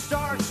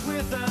starts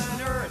with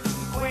an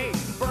earthquake,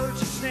 birds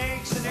and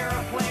snakes, an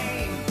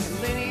airplane,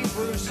 and Lenny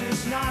Bruce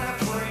is not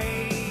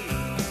afraid.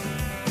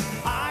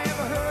 I have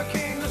a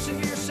hurricane,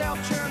 listen to yourself,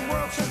 churn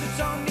world serves its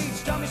own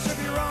needs, dummy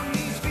serve your own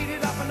needs, feed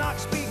it up an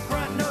ox, speak,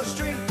 grunt, no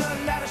strength, the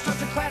ladder starts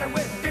to clatter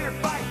with fear,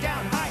 fight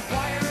down, high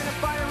wire, and a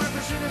fire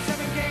representing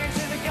 7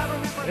 gangs in the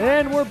government.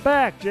 And we're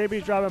back,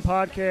 JB's Driving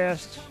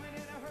Podcast,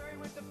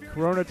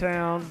 Corona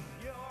Town,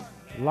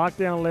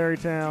 Lockdown Larry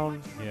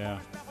Town. Yeah.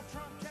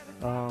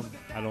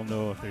 I don't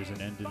know if there's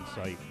an end in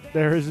sight.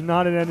 There is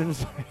not an end in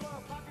sight.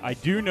 I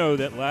do know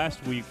that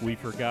last week we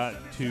forgot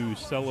to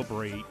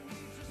celebrate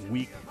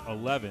week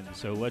 11,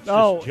 so let's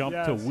just jump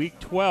to week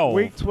 12.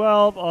 Week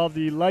 12 of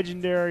the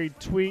legendary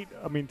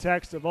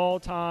text of all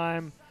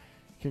time.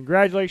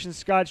 Congratulations,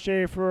 Scott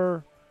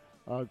Schaefer.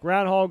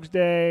 Groundhog's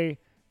Day.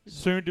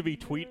 Soon to be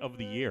tweet of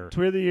the year.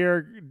 Tweet of the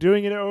year,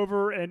 doing it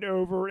over and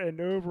over and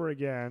over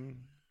again.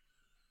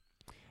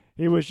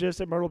 He was just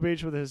at Myrtle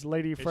Beach with his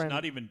lady friend. It's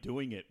not even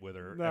doing it with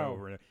her.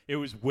 No. It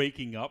was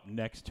waking up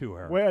next to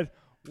her.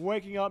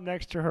 Waking up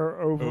next to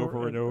her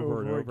over and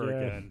over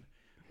again.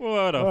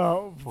 What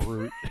a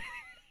fruit.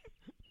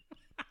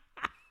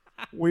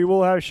 We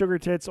will have Sugar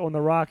Tits on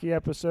the Rocky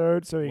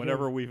episode. So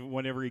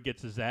whenever he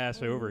gets his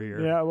ass over here.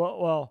 Yeah,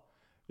 well,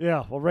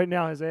 right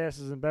now his ass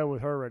is in bed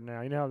with her right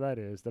now. You know how that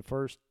is. The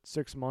first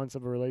 6 months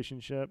of a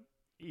relationship.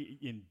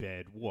 In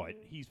bed? What?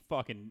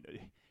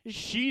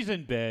 She's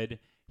in bed.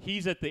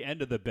 He's at the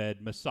end of the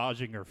bed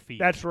massaging her feet.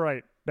 That's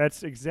right.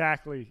 That's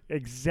exactly.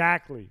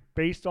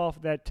 Based off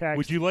of that text.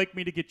 Would you like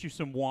me to get you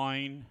some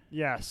wine?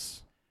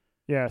 Yes.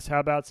 How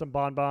about some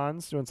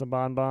bonbons? Doing some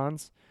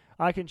bonbons?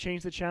 I can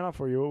change the channel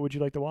for you. What would you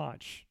like to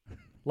watch?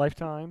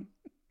 Lifetime?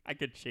 I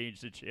could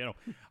change the channel.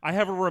 I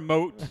have a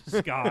remote,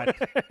 Scott.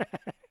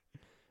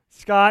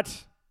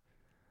 Scott,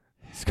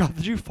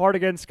 did you fart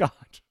again,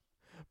 Scott?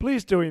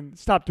 Please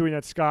stop doing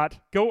that, Scott.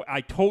 Go.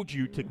 I told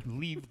you to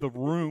leave the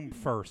room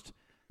first.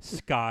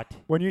 Scott.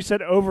 When you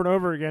said over and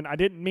over again, I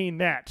didn't mean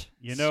that.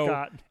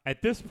 Scott.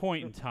 At this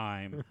point in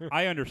time,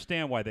 I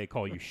understand why they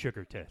call you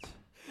Sugar Tits.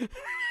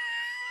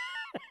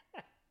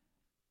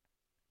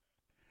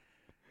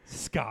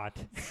 Scott.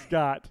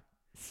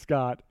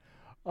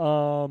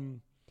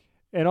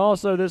 And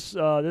also this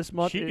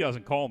month. She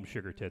doesn't call them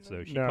Sugar Tits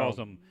though. She calls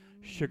them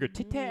Sugar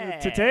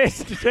Titties.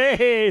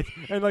 Titties.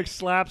 And like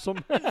slaps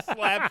them.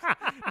 Slaps.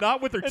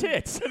 Not with her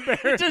tits.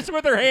 Just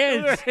with her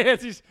hands.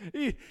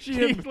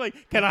 She's like,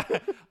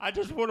 I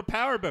just want a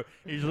power boat.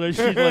 She's like,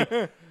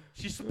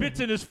 she spits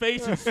in his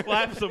face and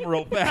slaps him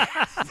real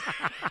fast.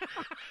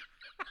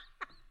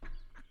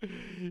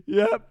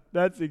 Yep,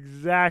 that's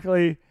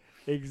exactly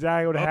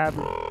what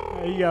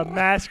happened. You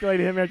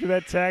emasculated him after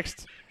that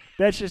text.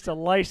 That's just a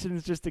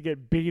license just to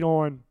get beat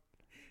on.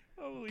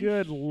 Holy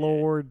Good shit.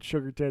 Lord,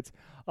 Sugar Tits.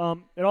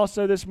 And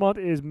also this month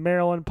is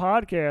Maryland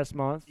Podcast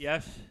Month.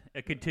 Yes,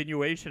 a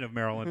continuation of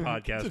Maryland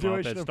Podcast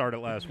Month that started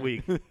last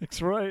week.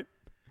 That's right.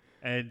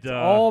 And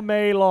all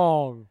May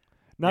long.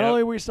 Not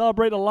only we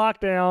celebrate the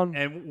lockdown.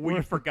 And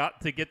we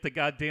forgot to get the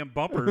goddamn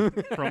bumper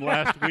from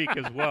last week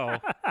as well.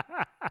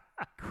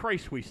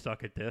 Christ, we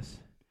suck at this.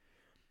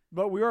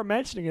 But we are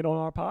mentioning it on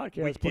our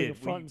podcast. We did.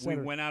 Front and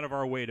center. We went out of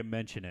our way to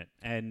mention it.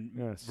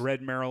 And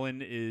Red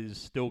Maryland is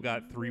still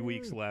got 3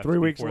 weeks left. 3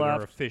 weeks left.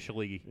 They're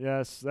officially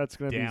Yes, that's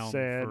going to be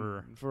sad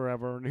forever.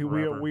 Forever.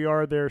 We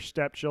are their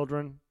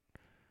stepchildren.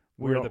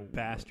 We're the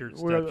bastard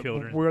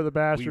stepchildren. We're the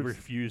bastards. We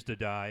refuse to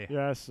die.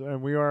 Yes,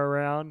 and we are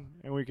around,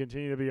 and we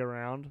continue to be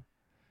around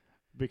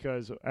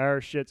because our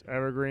shit's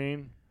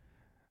evergreen,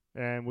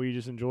 and we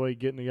just enjoy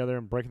getting together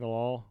and breaking the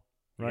law.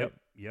 Right?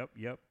 Yep.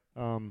 Yeah.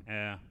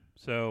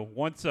 So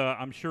once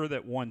I'm sure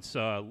that once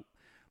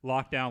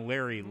Lockdown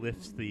Larry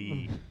lifts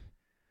the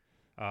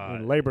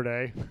Labor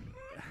Day.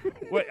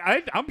 Well,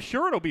 I'm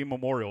sure it'll be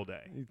Memorial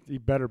Day. He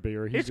better be,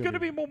 or it's going to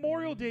be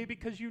Memorial Day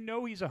because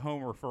he's a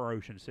homer for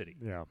Ocean City.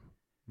 Yeah,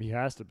 he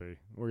has to be,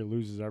 or he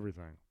loses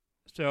everything.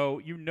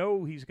 So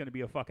he's going to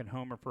be a fucking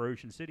homer for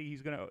Ocean City.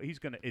 It's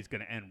going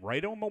to end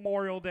right on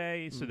Memorial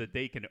Day so that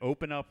they can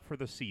open up for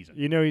the season.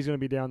 He's going to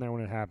be down there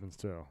when it happens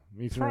too.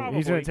 He's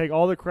going to take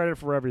all the credit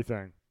for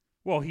everything.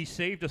 Well, he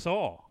saved us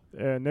all.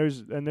 And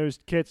those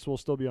kits will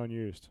still be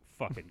unused.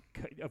 Fucking,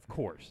 of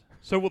course.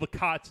 So will the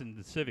cots in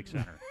the Civic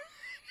Center.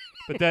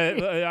 But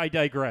I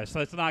digress.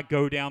 Let's not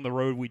go down the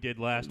road we did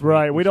last week.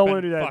 Right, we don't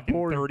want to do that.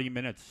 Fucking 30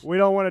 minutes. We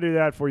don't want to do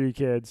that for you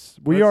kids.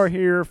 We are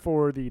here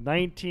for the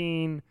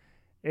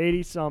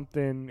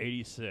 1980-something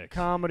 86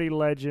 comedy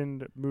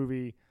legend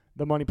movie,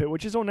 The Money Pit,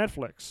 which is on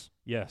Netflix.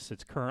 Yes,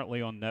 it's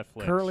currently on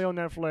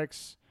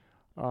Netflix.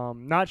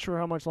 Not sure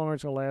how much longer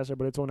it's going to last there,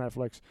 but it's on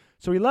Netflix.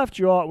 So we left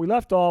off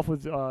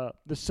with the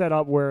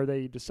setup where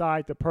they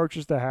decide to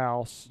purchase the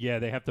house. Yeah,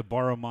 they have to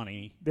borrow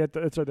money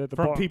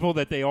from people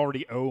that they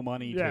already owe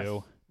money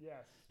to. Yes.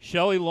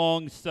 Shelley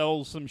Long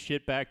sells some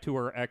shit back to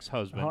her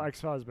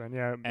ex-husband.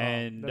 Yeah.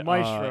 And the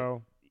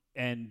maestro.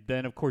 And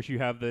then, of course, you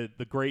have the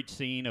great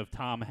scene of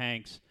Tom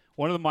Hanks.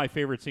 One of my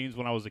favorite scenes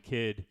when I was a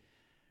kid,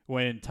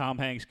 when Tom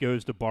Hanks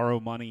goes to borrow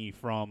money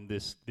from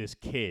this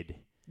kid.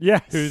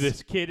 Yes. Who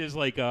this kid is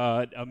like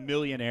a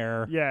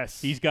millionaire.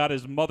 Yes. He's got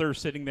his mother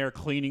sitting there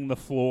cleaning the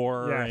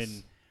floor. Yes.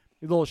 And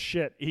a little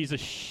shit. he's a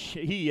it's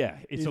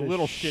He's a a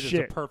little shit. shit. Is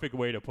a perfect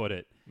way to put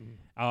it.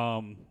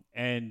 Mhm.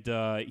 And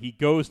he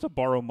goes to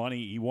borrow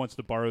money. He wants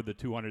to borrow the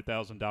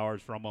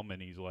 $200,000 from him,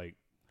 and he's like,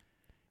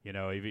 you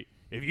know, if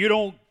you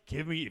don't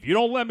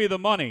let me the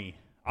money,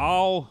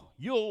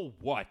 you'll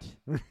what?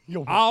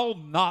 I'll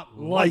not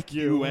like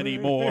you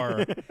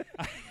anymore.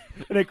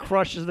 And it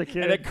crushes the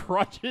kid. And it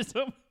crushes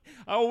him.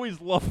 I always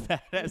loved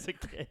that as a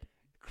kid.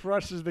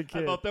 Crushes the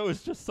kid. I thought that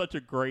was just such a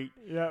great.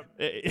 Yep.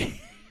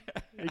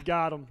 He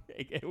got him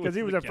because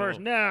he was at first.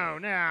 No.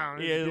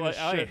 Yeah,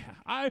 like,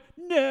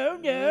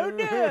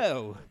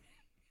 no.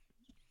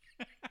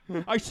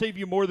 I save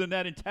you more than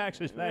that in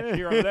taxes last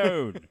year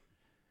alone.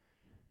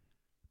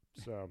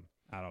 So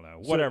I don't know.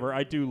 Whatever.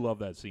 I do love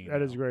that scene.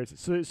 That is great.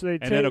 So they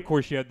and then of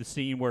course you have the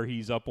scene where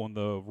he's up on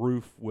the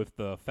roof with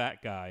the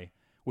fat guy,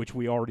 which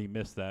we already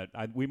missed that.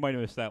 We might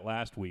have missed that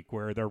last week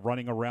where they're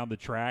running around the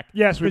track.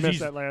 Yes, we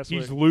missed that last week.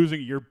 He's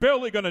losing. You're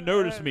barely going to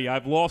notice me.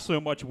 I've lost so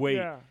much weight.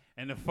 Yeah.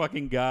 And the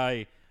fucking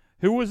guy,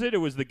 who was it? It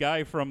was the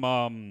guy from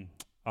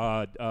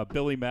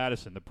Billy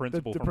Madison, the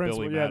principal from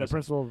Billy Madison. Yeah, the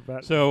principal of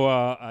that. So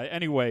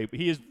anyway,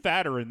 he is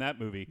fatter in that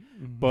movie,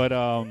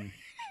 but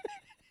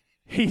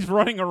he's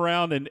running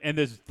around and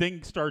this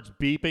thing starts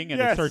beeping and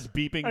it starts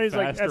beeping and he's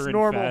faster like, that's and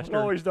normal. faster. It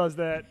always does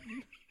that.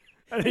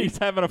 And he's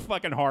having a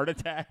fucking heart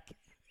attack.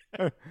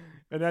 And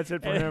that's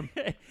it for him.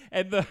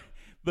 And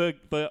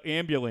the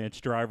ambulance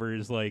driver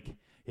is like,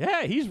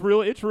 yeah,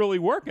 it's really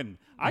working.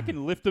 I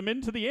can lift him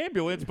into the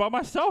ambulance by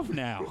myself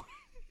now.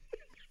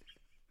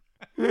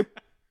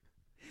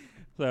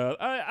 So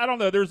I don't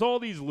know. There's all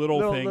these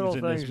little things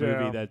in this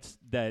movie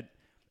that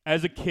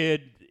as a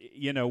kid,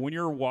 you know, when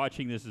you're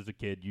watching this as a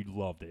kid, you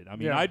loved it. I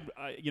mean,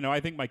 I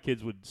think my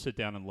kids would sit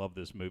down and love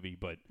this movie,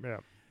 but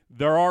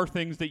there are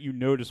things that you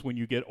notice when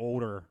you get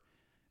older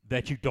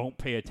that you don't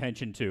pay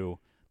attention to,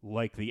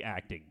 like the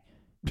acting.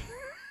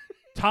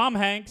 Tom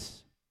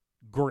Hanks,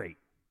 great.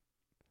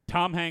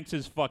 Tom Hanks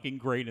is fucking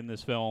great in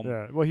this film.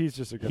 Yeah, well, he's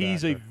just a good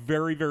He's actor. a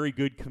very, very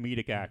good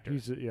comedic actor.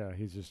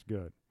 He's just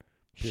good.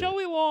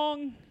 Shelley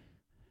Long,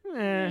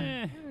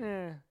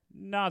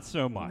 not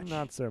so much.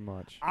 Not so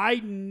much. I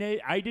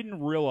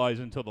didn't realize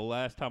until the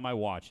last time I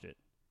watched it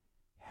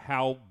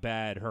how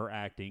bad her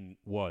acting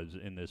was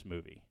in this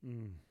movie.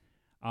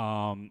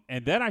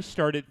 And then I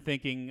started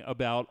thinking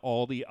about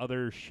all the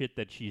other shit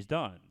that she's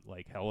done,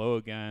 like Hello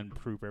Again,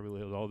 Proof Beverly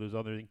Hills, all those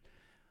other things.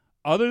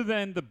 Other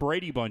than the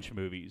Brady Bunch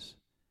movies,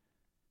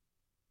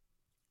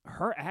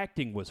 her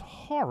acting was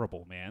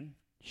horrible, man.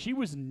 She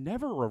was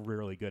never a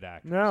really good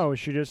actress. No,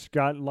 she just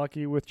got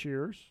lucky with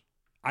Cheers.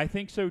 I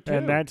think so, too.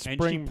 And she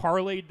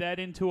parlayed that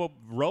into a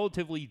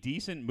relatively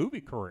decent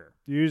movie career.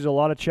 Used a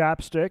lot of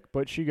chapstick,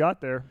 but she got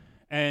there.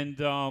 And,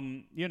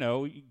 you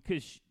know,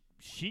 because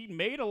she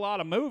made a lot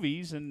of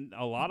movies, and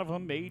a lot of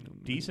them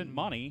made decent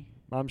money.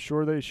 I'm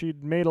sure that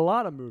she'd made a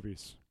lot of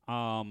movies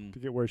to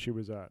get where she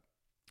was at.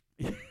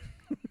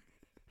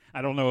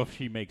 I don't know if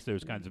she makes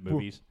those kinds of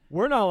movies.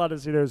 We're not allowed to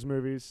see those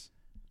movies,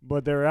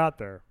 but they're out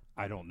there.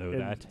 I don't know in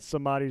that.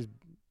 Somebody's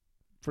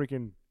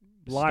freaking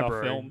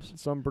library. Films.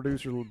 Some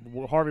producer,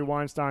 Harvey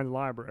Weinstein's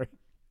library.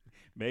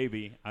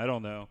 Maybe. I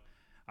don't know.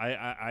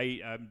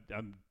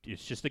 I'm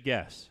it's just a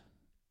guess.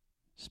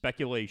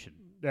 Speculation.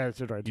 That's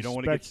right. You don't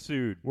want to get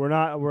sued. We're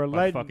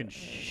by fucking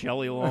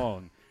Shelley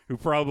Long, who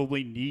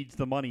probably needs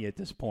the money at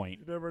this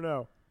point. You never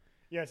know.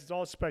 Yes, it's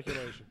all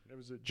speculation. It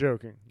was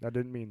joking. I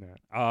didn't mean that.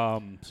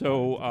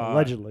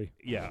 Allegedly.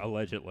 Yeah,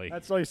 allegedly.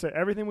 That's all you said.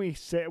 Everything we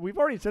say, we've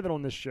already said that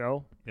on this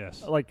show.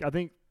 Yes. Like I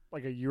think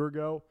like a year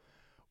ago,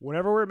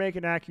 whenever we're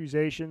making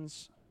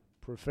accusations,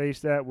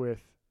 preface that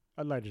with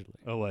allegedly.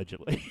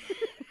 Allegedly.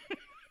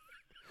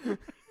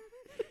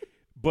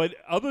 But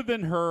other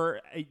than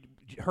her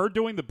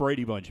doing the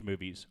Brady Bunch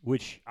movies,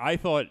 which I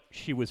thought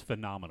she was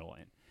phenomenal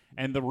in,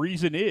 and the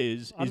reason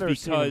is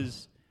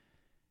because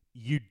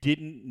you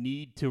didn't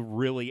need to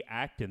really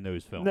act in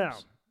those films. No.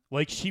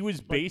 Like, she was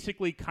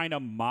basically kind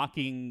of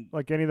mocking...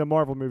 Like any of the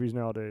Marvel movies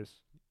nowadays.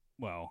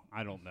 Well,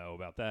 I don't know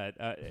about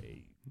that.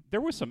 There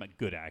was some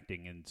good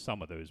acting in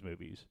some of those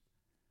movies.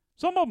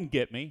 Some of them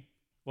get me.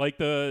 Like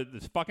the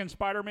fucking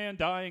Spider-Man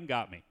dying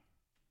got me.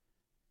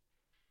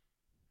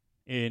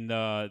 In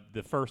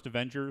the first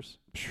Avengers.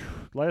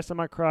 Last time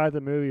I cried at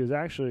the movie was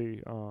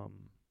actually...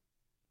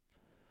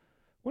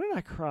 when did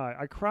I cry?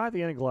 I cried at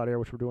the end of Gladiator,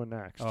 which we're doing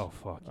next. Oh,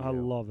 fuck you. I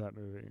love that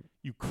movie.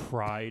 You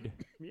cried?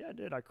 Yeah, I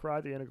did. I cried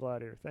at the end of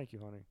Gladiator. Thank you,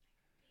 honey.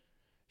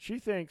 She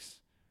thinks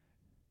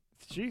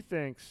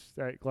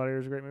that Gladiator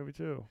is a great movie,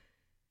 too.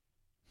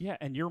 Yeah,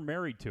 and you're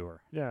married to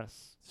her.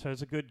 Yes. So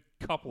it's a good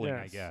coupling,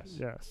 I guess.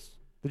 Yes.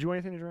 Did you want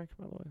anything to drink,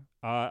 by the way?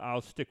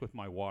 I'll stick with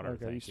my water.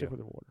 Okay, you stick with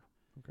the water.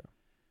 Okay.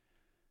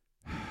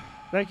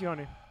 Thank you,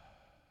 honey.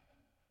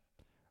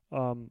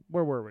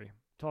 Where were we?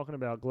 Talking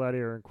about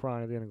Gladiator and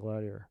crying at the end of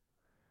Gladiator.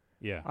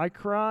 Yeah. I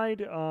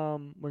cried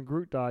when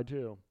Groot died,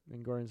 too,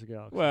 in Guardians of the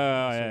Galaxy.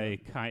 Well,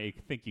 I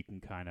think you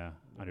can kind of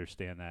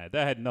understand that.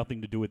 That had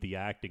nothing to do with the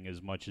acting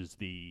as much as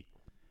the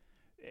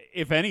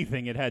if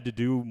anything, it had to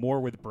do more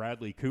with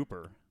Bradley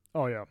Cooper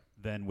Oh yeah,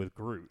 than with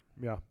Groot.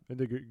 yeah. They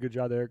did a good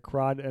job there.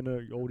 Cried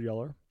and Old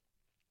Yeller.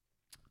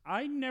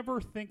 I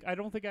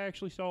don't think I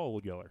actually saw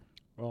Old Yeller.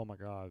 Oh my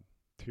God,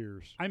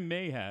 tears, I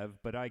may have,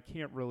 but I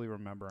can't really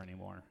remember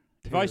anymore.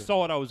 If Tears. I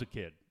saw it, I was a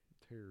kid.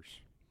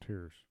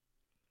 tears.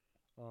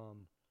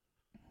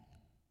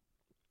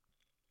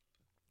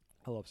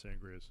 I love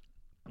sangrias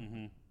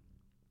Mm-hmm.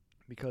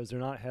 because they're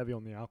not heavy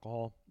on the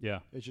alcohol. Yeah.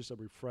 It's just a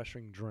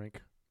refreshing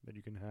drink that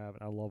you can have.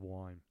 And I love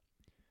wine.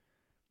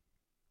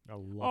 I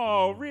love.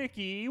 Oh, wine.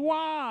 Ricky,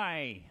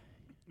 why?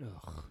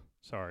 Ugh.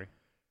 Sorry.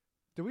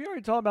 Did we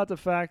already talk about the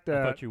fact I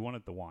that? thought you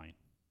wanted the wine.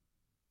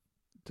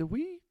 Did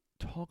we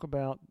talk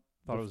about?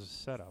 Thought the it was a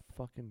setup.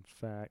 Fucking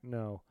fact.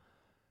 No.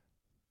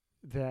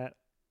 That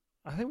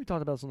I think we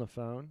talked about this on the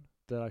phone.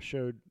 That I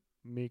showed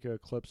Mika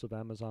clips of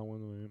Amazon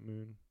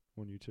Moon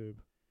on YouTube.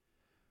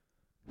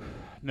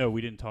 No,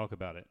 we didn't talk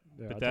about it.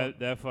 Yeah, But I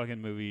that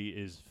fucking movie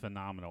is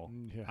phenomenal.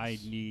 Yes. I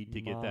need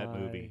to get that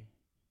movie.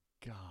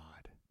 God.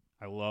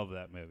 I love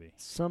that movie.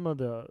 Some of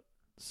the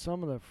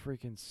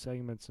freaking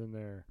segments in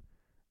there.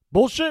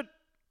 Bullshit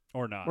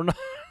Or not. or not.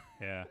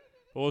 Yeah.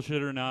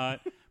 Bullshit or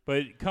not.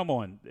 But come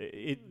on.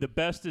 The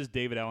best is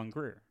David Allen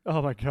Greer.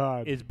 Oh my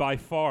God. Is by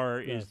far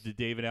Yes. is the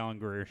David Allen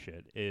Greer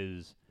shit.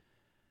 Is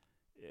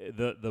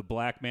the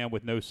black man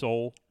with no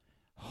soul.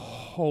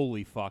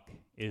 Holy fuck.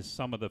 Is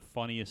some of the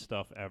funniest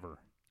stuff ever.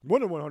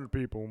 1 in 100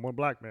 people and one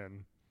black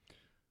man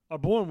are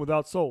born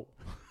without soul.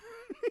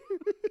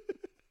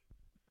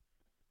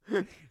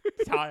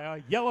 Tie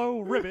a yellow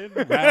ribbon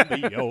around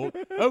the old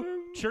oak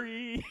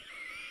tree.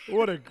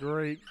 What a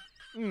great.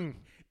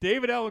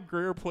 David Allen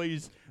Greer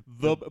plays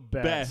the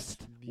best.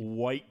 best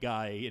white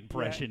guy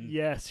impression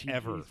Yes,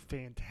 ever. He's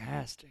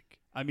fantastic.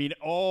 I mean,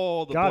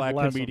 all the God black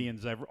bless him.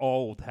 comedians ever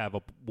all have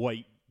a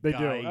white They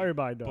guy. do.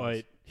 Everybody does.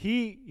 But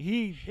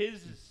he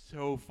his is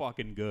so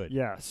fucking good.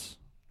 yes.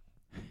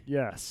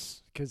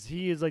 Yes, cuz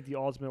he is like the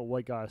ultimate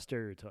white guy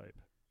stereotype.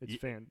 It's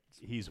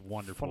He's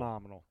wonderful.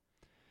 phenomenal.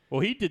 Well,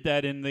 he did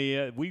that in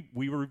the we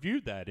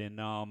reviewed that in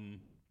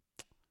I'm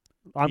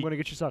going to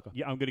get you sucker.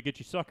 Yeah, I'm Gonna Get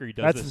You Sucker. He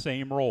does That's- the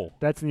same role.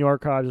 That's in the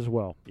archives as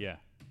well. Yeah.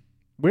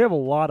 We have a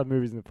lot of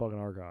movies in the fucking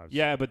archives.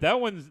 Yeah, but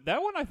that one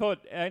I thought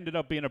ended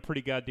up being a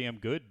pretty goddamn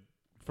good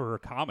for a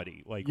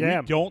comedy. Like Yeah.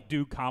 we don't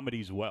do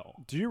comedies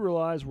well. Do you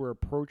realize we're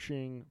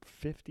approaching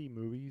 50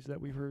 movies that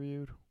we've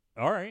reviewed?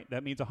 All right,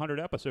 that means 100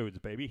 episodes,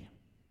 baby.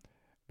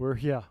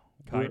 Kinda.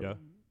 Kinda.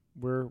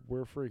 We're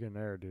freaking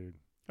there, dude.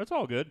 That's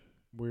all good.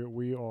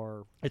 We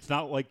are. It's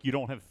not like you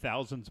don't have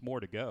thousands more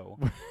to go.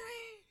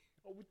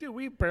 Dude,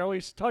 we barely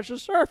touched the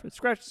surface,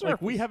 scratched the surface.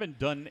 Like we haven't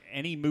done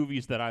any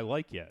movies that I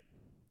like yet.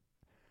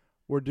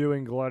 We're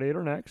doing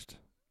Gladiator next.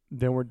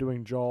 Then we're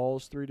doing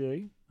Jaws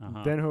 3D.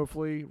 Uh-huh. Then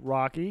hopefully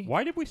Rocky.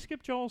 Why did we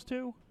skip Jaws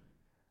 2?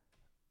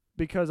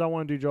 Because I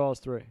want to do Jaws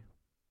 3.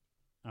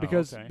 Oh,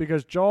 Because okay.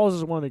 because Jaws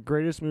is one of the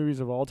greatest movies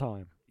of all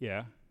time.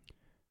 Yeah.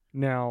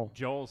 Now,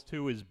 Jaws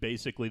 2 is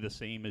basically the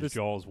same as This-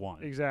 Jaws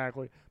 1.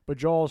 exactly. But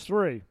Jaws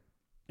 3.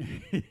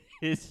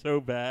 It's so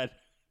bad.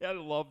 I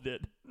loved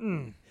it.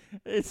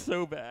 It's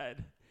so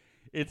bad.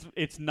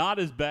 It's not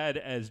as bad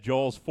as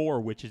Jaws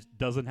 4, which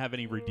doesn't have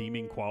any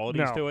redeeming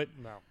qualities No, to it.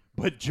 no.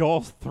 But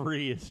Jaws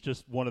 3 is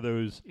just one of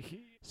those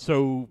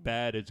so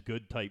bad it's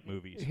good type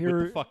movies with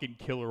Here- the fucking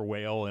killer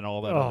whale and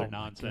all that Oh other my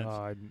nonsense.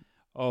 God.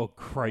 Oh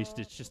Christ!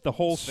 It's just the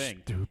whole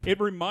thing. Stupid. It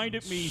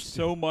reminded me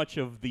so much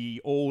of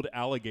the old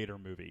Alligator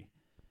movie,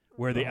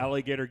 where the Oh.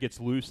 alligator gets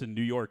loose in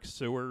New York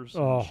sewers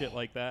Oh. and shit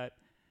like that.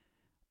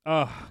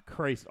 Oh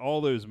Christ!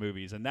 All those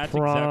movies, and that's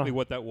Piranha. exactly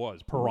what that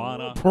was.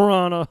 Piranha.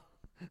 Piranha.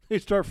 They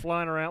start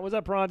flying around. Was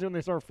that Piranha when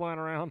they start flying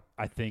around?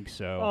 I think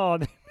so.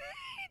 Oh,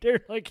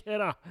 they're like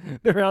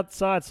they're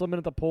outside swimming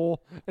at the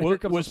pool. And here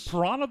comes Was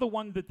Piranha the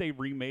one that they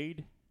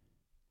remade?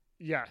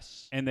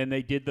 yes, And then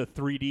they did the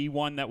 3D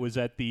one that was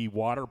at the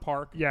water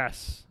park?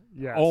 yes,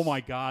 yes. Oh my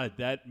God,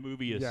 that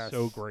movie is Yes.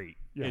 so great.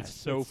 Yes, it's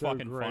so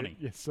fucking great. funny.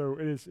 It's so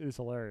it is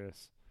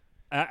hilarious.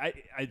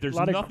 There's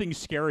Lot of nothing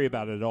scary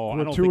about it at all.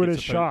 I don't think gratuitous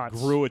it's about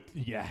shots.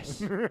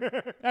 Yes,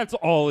 that's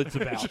all it's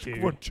about, Just dude.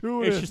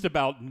 gratuitous. It's just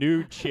about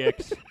nude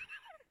chicks,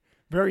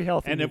 Very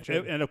healthy. and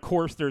nutrition. and of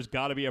course, there's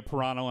got to be a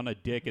piranha on a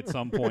dick at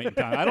some point in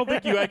time. I don't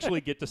think you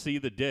actually get to see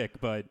the dick,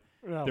 but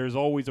No. there's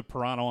always a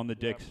piranha on the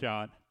dick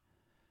shot.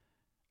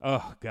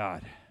 Oh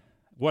God,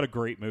 what a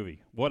great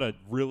movie! What a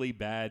really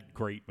bad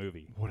great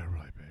movie. What a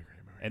really big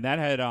great movie. And that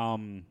had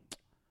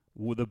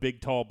with the big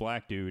tall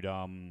black dude.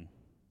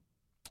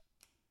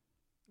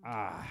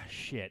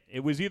 Shit!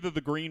 It was either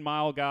the Green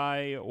Mile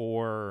guy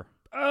or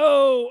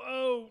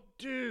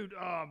Dude.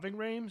 Ving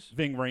Rhames.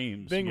 Ving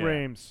Rhames. Ving yeah.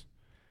 Rhames.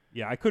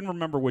 Yeah, I couldn't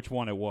remember which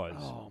one it was.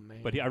 Oh man.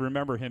 But I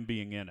remember him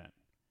being in it.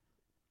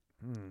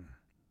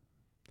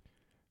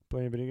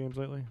 Playing video games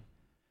lately?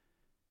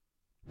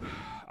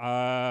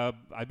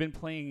 I've been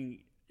playing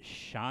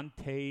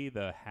Shantae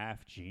the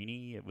Half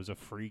Genie. It was a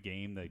free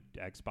game that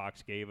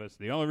Xbox gave us.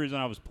 The only reason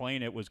I was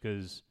playing it was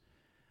because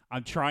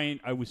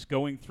I was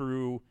going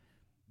through.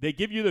 They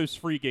give you those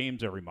free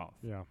games every month.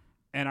 Yeah.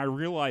 and I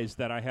realized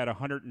that I had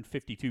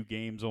 152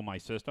 games on my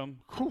system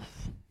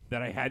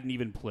that I hadn't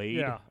even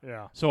played.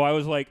 Yeah. So I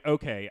was like,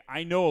 okay,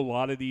 I know a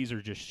lot of these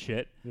are just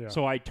shit. Yeah.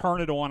 So I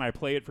turn it on, I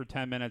play it for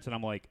 10 minutes, and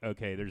I'm like,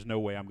 okay, there's no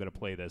way I'm going to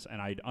play this.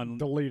 And I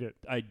delete it.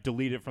 I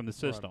delete it from the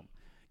system. Right.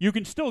 You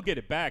can still get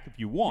it back if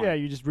you want. Yeah,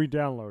 you just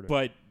re-download it.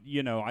 But,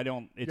 I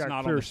don't, it's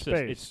not on the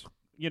system. It's,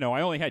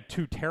 I only had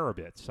 2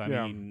 terabits. I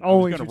mean, I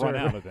was going to run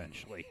out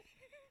eventually.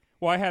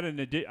 Well, I had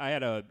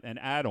an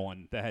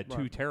add-on that had 2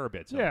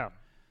 terabits. Yeah.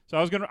 So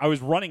I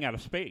was running out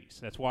of space.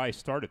 That's why I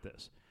started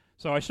this.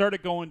 So I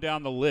started going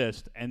down the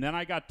list, and then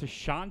I got to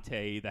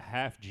Shantae, the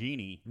half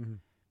genie,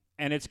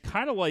 and it's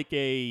kind of like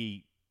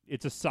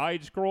it's a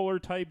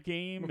side-scroller type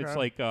game. Okay. It's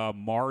like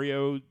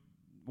Mario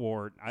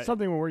or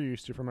something we're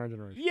used to from our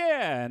generation.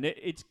 Yeah, and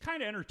it's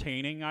kind of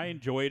entertaining. I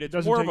enjoy it.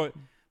 It's more of a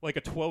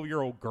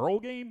 12-year-old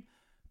girl game,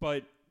 but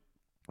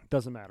it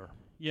doesn't matter.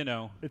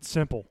 It's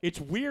simple.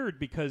 It's weird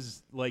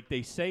because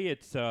they say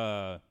it's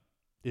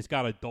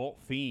got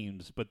adult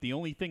themes, but the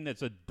only thing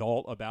that's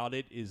adult about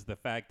it is the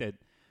fact that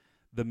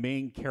the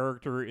main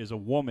character is a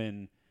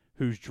woman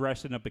who's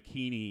dressed in a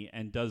bikini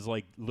and does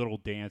little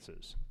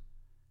dances.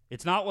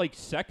 It's not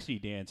sexy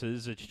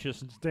dances. It's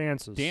just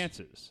dances.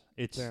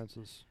 It's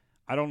dances.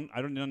 I don't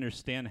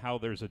understand how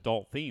there's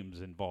adult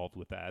themes involved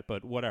with that,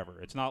 but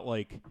whatever. It's not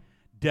like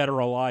Dead or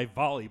Alive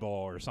volleyball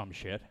or some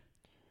shit.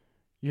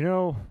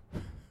 You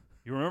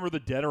remember the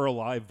Dead or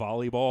Alive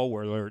volleyball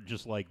where they're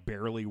just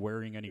barely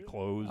wearing any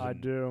clothes? I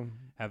do.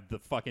 Have the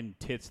fucking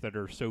tits that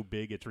are so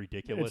big it's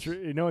ridiculous.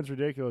 What's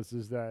ridiculous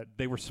is that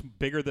they were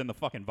bigger than the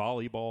fucking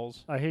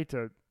volleyballs. I hate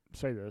to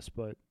say this,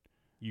 but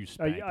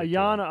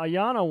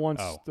Ayana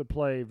wants to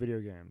play video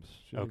games.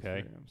 She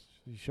okay. Video games.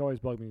 She always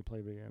bugged me to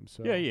play video games.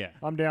 So yeah.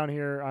 I'm down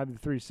here. I have the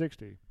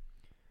 360,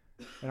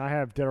 and I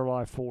have Dead or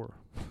Alive 4.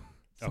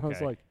 So I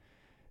was like,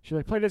 she's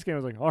like, play this game. I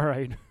was like, all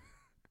right.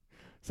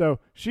 So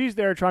she's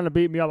there trying to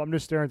beat me up. I'm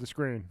just staring at the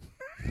screen.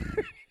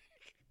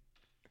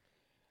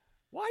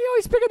 Why are you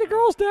always picking the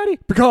girls, Daddy?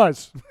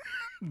 Because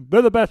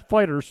they're the best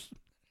fighters.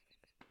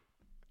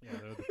 Yeah,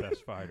 they're the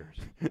best fighters.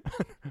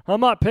 I'm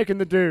not picking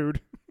the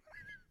dude.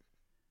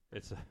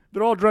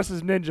 They're all dressed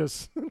as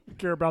ninjas. Don't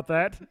care about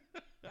that.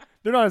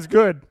 They're not as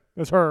good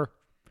as her.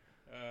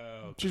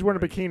 Oh, she's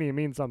wearing a bikini. It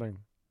means something.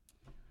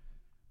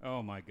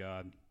 Oh, my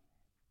God.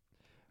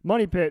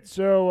 Money Pit.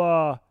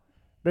 So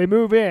they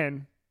move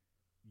in.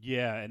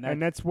 Yeah,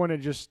 and that's when it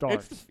just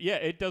starts.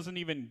 It doesn't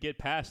even get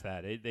past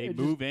that. They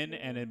move in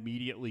and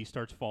immediately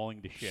starts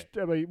falling to shit.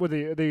 With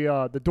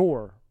the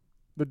door.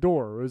 The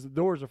door is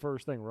the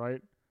first thing,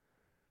 right?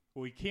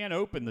 Well, you can't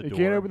open the door. You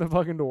can't open the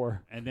fucking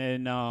door. And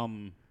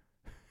then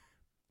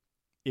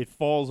it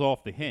falls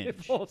off the hinge.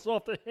 It falls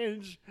off the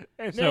hinge.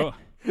 And so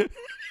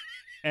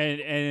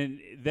and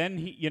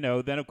then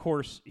then of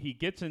course he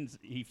gets in,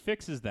 he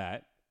fixes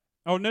that.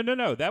 Oh,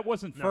 no. That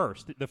wasn't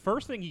first. The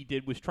first thing he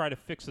did was try to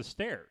fix the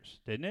stairs,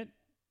 didn't it?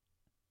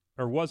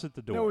 Or was it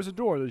the door? No, it was the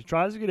door. He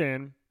tries to get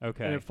in.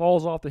 Okay. And it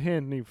falls off the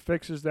hinge, and he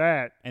fixes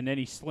that. And then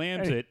he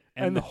slams it,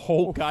 and the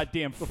whole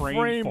goddamn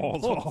frame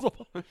falls off.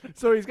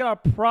 So he's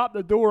got to prop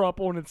the door up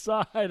on its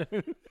side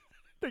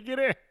to get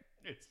in.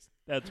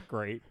 That's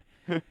great.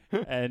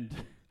 And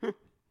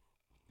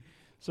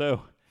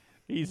so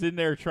he's in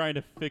there trying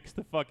to fix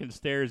the fucking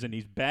stairs, and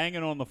he's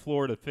banging on the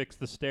floor to fix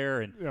the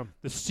stair, and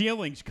the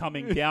ceiling's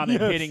coming down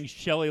and hitting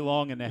Shelley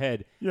Long in the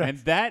head. Yes. And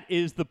that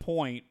is the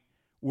point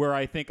where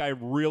I think I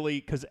really,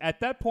 because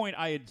at that point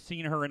I had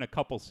seen her in a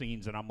couple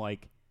scenes, and I'm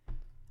like,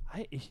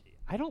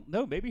 I don't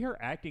know, maybe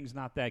her acting's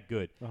not that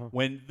good. Uh-huh.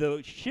 When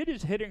the shit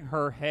is hitting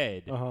her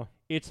head,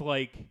 it's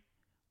like,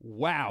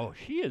 wow,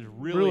 she is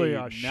really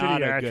not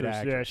a good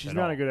actress. Yeah, she's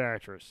not a good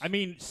actress. I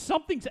mean,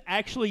 something's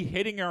actually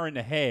hitting her in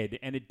the head,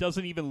 and it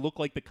doesn't even look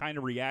like the kind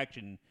of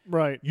reaction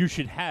you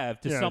should have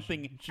to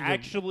something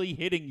actually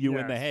hitting you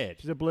in the head.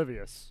 She's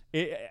oblivious.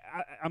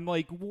 I'm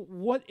like,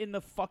 what in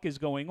the fuck is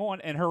going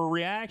on? And her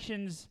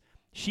reactions,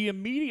 she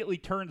immediately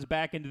turns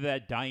back into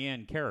that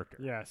Diane character.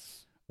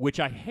 Yes. Which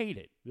I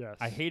hated. Yes.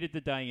 I hated the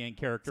Diane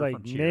character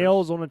from Cheers.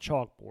 Nails on a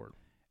chalkboard.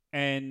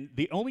 And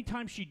the only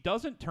time she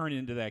doesn't turn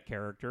into that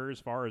character, as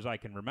far as I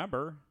can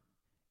remember,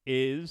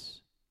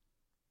 is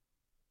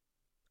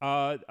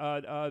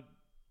the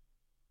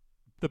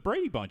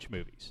Brady Bunch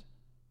movies.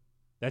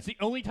 That's the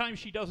only time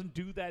she doesn't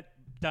do that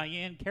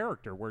Diane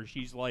character where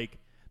she's like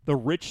the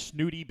rich,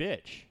 snooty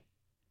bitch.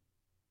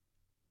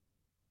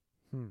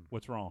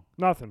 What's wrong?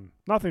 Nothing.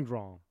 Nothing's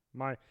wrong.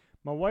 My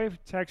wife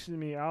texted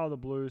me out of the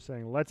blue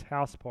saying, "Let's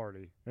house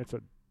party." It's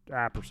an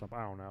app or something.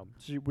 I don't know.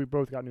 We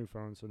both got new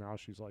phones, so now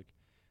she's like,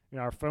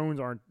 our phones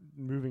aren't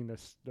moving the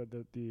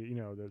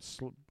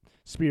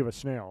speed of a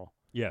snail.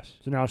 Yes.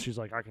 So now she's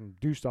like, I can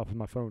do stuff with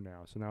my phone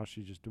now. So now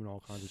she's just doing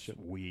all kinds of shit.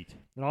 Sweet.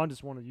 And I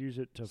just want to use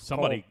it to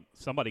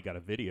Somebody got a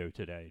video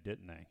today,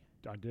 didn't they?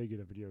 I did get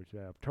a video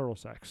today of turtle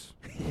sex.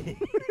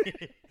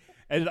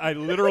 And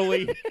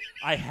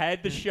I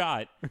had the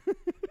shot.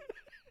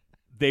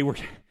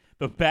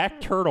 The back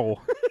turtle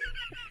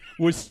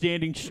was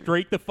standing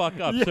straight the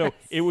fuck up. Yes. So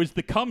it was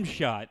the cum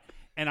shot.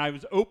 And I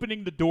was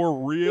opening the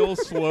door real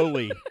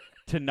slowly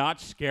to not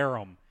scare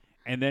him.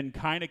 And then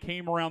kind of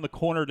came around the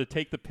corner to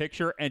take the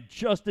picture, and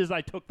just as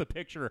I took the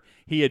picture,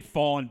 he had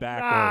fallen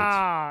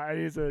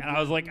backwards. And I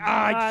was like,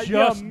 I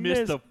just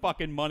missed a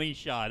fucking money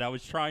shot. I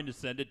was trying to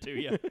send it to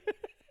you.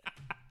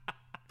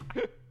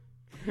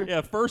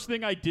 Yeah, first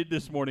thing I did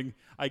this morning,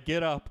 I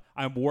get up,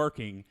 I'm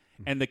working,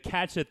 and the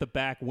cat's at the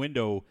back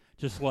window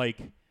just like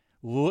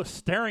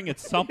staring at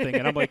something,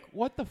 and I'm like,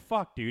 what the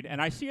fuck, dude?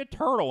 And I see a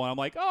turtle, and I'm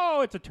like,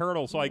 oh, it's a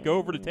turtle. So I go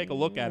over to take a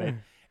look at it,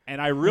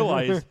 and I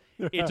realize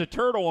it's a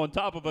turtle on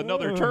top of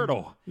another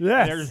turtle.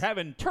 Yes. They're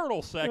having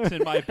turtle sex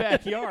in my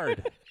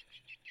backyard.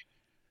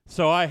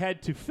 So I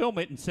had to film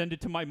it and send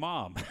it to my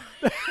mom.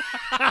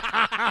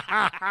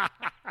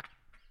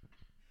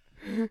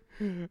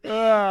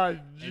 Oh,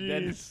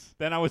 jeez.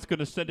 Then I was going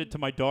to send it to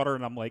my daughter,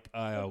 and I'm like,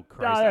 oh,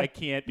 Christ, I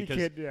can't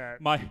because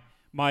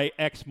my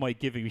ex might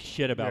give me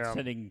shit about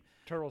sending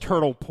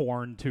turtle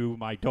porn to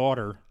my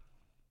daughter.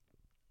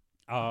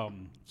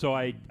 So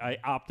I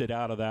opted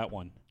out of that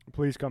one.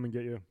 Please come and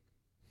get you.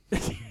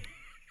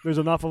 There's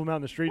enough of them out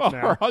in the streets now.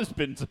 Her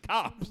husband's a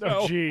cop. So.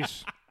 Oh,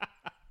 jeez.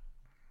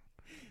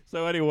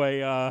 So anyway,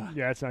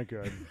 yeah, it's not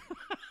good.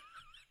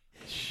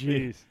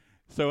 Jeez.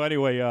 So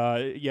anyway,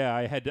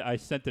 I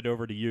sent it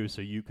over to you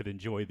so you could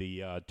enjoy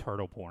the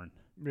turtle porn.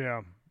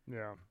 Yeah.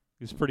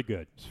 It's pretty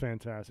good. It's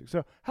fantastic.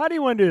 So how do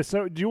you want to do this?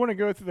 So do you want to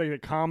go through the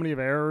comedy of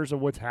errors of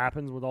what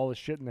happens with all this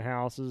shit in the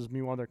houses,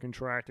 meanwhile they're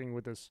contracting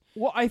with this?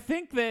 Well, I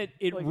think that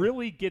it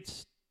really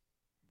gets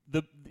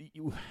the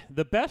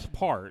best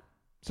part.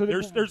 So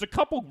there's a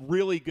couple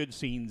really good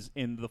scenes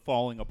in the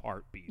falling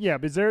apart piece. Yeah,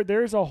 but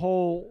there's a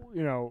whole,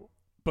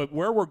 But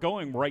where we're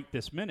going right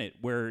this minute,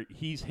 where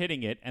he's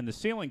hitting it and the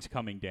ceiling's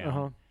coming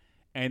down,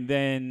 and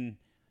then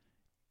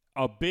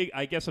a big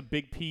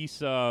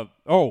piece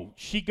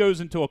she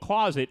goes into a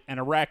closet and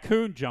a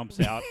raccoon jumps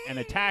out and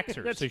attacks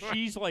her. So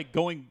she's like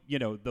going,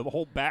 the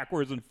whole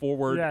backwards and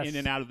forward in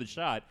and out of the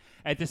shot.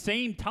 At the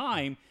same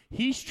time,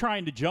 he's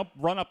trying to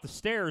run up the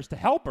stairs to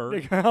help her,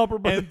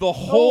 and the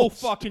whole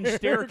fucking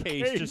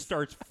staircase just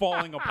starts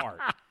falling apart.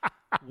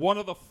 One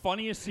of the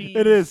funniest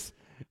scenes.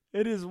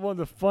 It is one of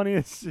the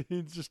funniest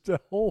scenes. Just the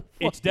whole.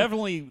 It's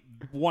definitely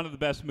one of the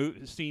best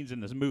scenes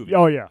in this movie.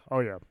 Oh yeah.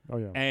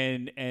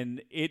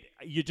 And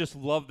you just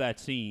love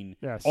that scene.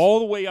 Yes. All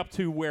the way up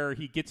to where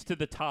he gets to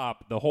the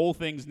top, the whole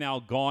thing's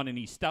now gone, and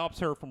he stops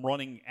her from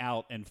running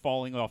out and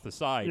falling off the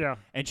side. Yeah.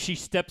 And she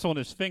steps on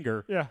his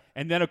finger. Yeah.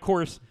 And then, of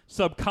course,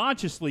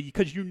 subconsciously,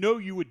 because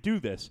you would do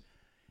this,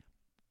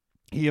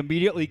 he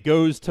immediately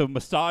goes to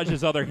massage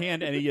his other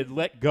hand, and he had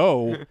let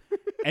go.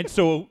 And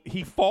so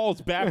he falls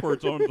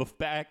backwards onto the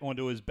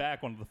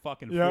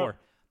fucking floor.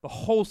 The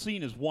whole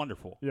scene is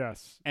wonderful.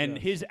 Yes. And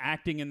his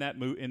acting in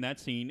that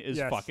scene is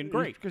fucking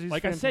great.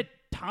 Like I said,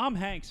 Tom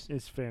Hanks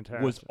is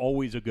fantastic. Was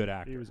always a good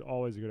actor. He was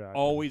always a good actor.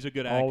 Always a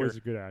good actor. Always a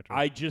good actor.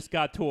 I just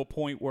got to a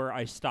point where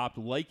I stopped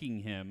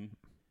liking him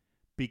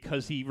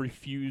because he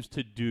refused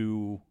to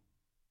do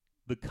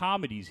the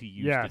comedies he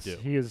used to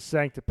do. He is a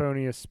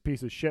sanctimonious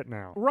piece of shit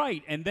now.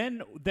 Right, and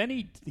then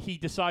he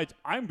decides,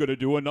 I'm going to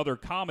do another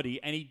comedy,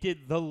 and he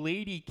did The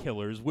Lady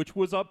Killers, which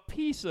was a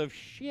piece of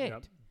shit.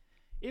 Yep.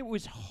 It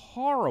was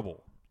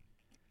horrible.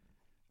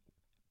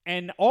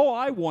 And all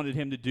I wanted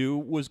him to do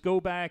was go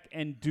back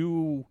and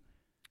do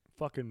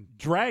fucking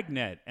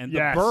Dragnet and The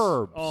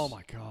Burbs. Oh,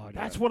 my God.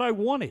 That's what I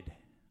wanted.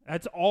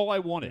 That's all I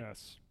wanted.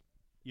 Yes.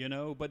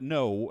 But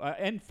no.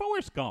 And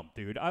Forrest Gump,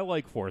 dude. I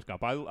like Forrest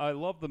Gump. I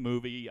love the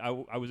movie.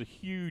 I was a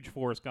huge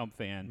Forrest Gump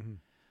fan.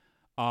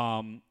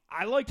 Mm-hmm.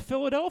 I liked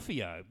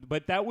Philadelphia,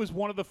 but that was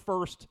one of the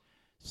first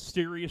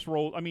serious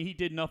roles. I mean, he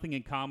did Nothing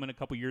in Common a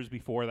couple years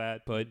before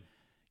that, but,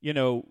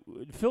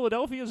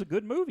 Philadelphia is a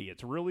good movie.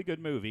 It's a really good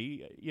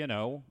movie.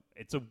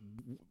 It's a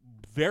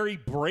very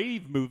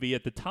brave movie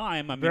at the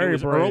time. I mean, it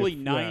was early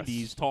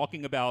 90s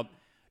talking about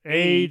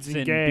AIDS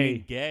and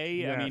being gay.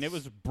 Yes. I mean, it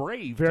was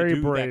brave to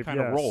do that kind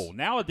of role.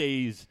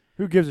 Nowadays,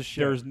 who gives a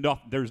shit?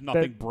 There's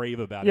nothing brave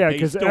about it. Yeah,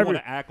 they still want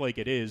to act like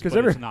it is,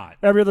 but it's not.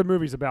 Every other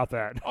movie's about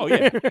that. Oh,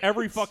 yeah.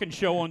 Every fucking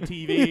show on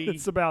TV.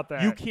 It's about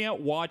that. You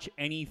can't watch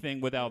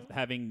anything without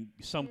having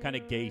some kind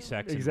of gay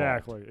sex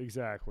involved.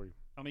 Exactly.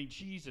 I mean,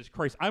 Jesus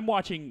Christ. I'm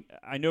watching,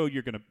 I know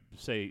you're going to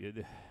say,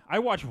 I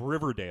watch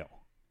Riverdale,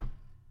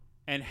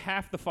 and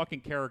half the fucking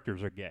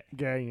characters are gay.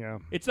 Gay, yeah.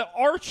 It's the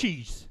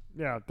Archies.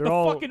 Yeah, they're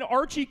all fucking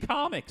Archie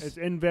comics. It's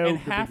in vogue, and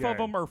half of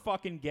them are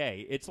fucking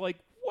gay. It's like,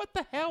 what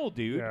the hell,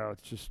 dude? Yeah,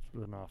 it's just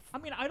enough. I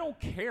mean, I don't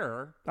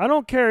care. I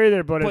don't care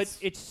either, but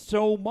it's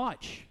so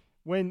much.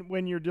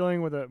 When you're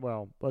dealing with it,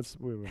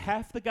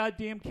 half the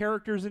goddamn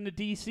characters in the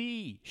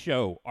DC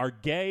show are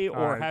gay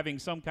or having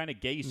some kind of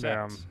gay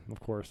sex. Yeah, of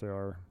course they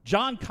are.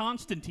 John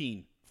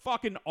Constantine,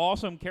 fucking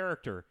awesome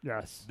character.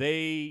 Yes.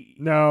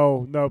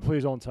 No,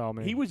 please don't tell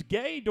me. He was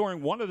gay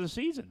during one of the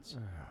seasons.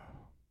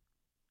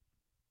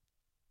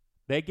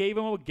 They gave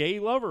him a gay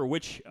lover,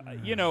 which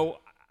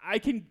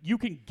you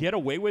can get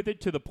away with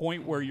it to the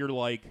point where you're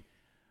like,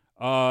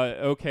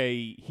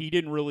 okay, he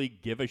didn't really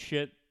give a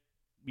shit.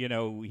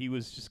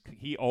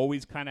 He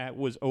always kind of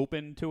was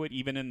open to it,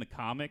 even in the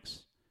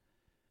comics.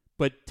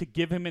 But to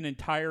give him an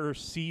entire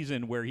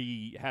season where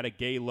he had a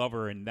gay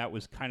lover and that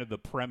was kind of the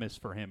premise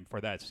for him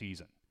for that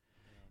season,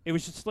 it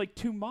was just like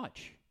too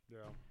much. Yeah.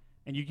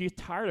 And you get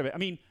tired of it. I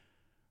mean,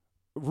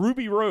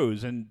 Ruby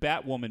Rose and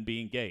Batwoman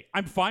being gay,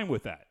 I'm fine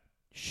with that.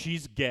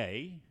 She's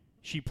gay.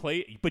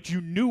 But you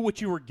knew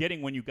what you were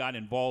getting when you got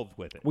involved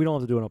with it. We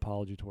don't have to do an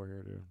apology tour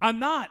here, dude. I'm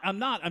not.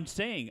 I'm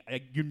saying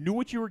you knew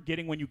what you were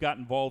getting when you got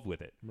involved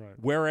with it. Right.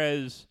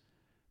 Whereas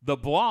the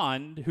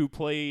blonde who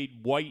played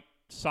White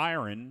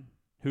Siren,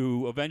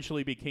 who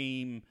eventually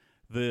became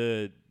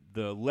the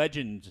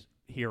Legends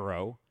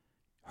hero,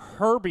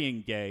 her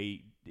being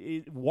gay,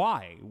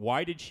 why?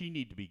 Why did she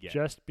need to be gay?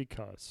 Just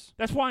because.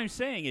 That's why I'm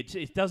saying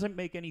it doesn't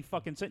make any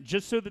fucking sense.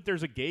 Just so that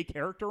there's a gay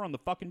character on the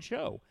fucking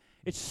show.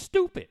 It's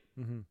stupid.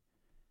 Mm-hmm.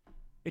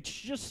 It's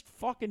just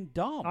fucking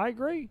dumb. I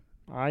agree.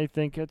 I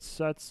think that's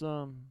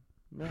yeah.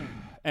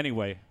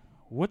 Anyway,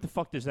 what the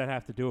fuck does that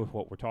have to do with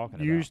what we're talking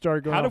about? You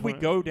start going. How did we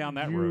go down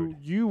that road?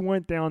 You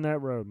went down that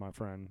road, my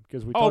friend,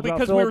 because we. Oh, talked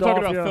because about we were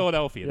talking about Philadelphia.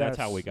 Philadelphia. That's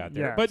Yes, how we got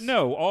there. yes. But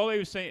no, all they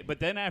was saying. But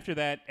then after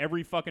that,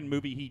 every fucking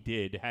movie he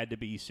did had to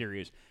be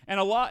serious, and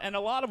a lot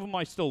of them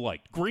I still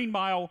liked. Green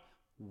Mile,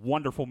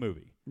 wonderful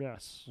movie.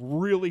 Yes.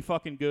 Really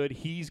fucking good.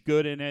 He's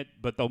good in it,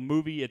 but the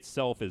movie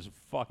itself is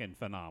fucking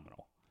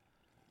phenomenal.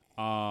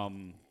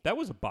 That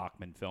was a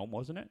Bachman film,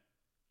 wasn't it?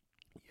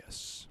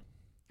 Yes.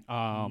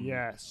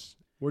 Yes.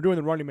 We're doing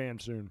the Running Man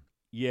soon.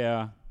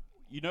 Yeah.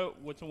 You know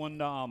what's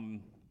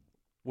on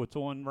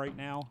right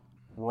now?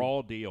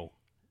 Raw Deal.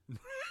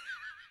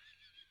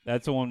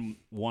 That's on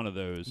one of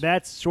those.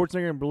 That's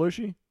Schwarzenegger and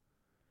Belushi.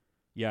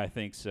 Yeah, I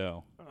think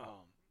so.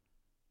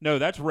 No,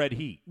 that's Red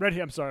Heat. Red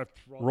Heat. I'm sorry.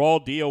 Raw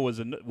Deal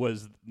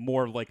was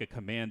more like a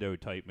Commando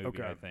type movie,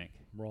 Okay. I think.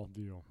 Raw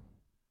Deal.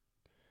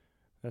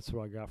 That's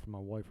what I got from my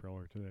wife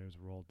earlier today. Was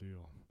Raw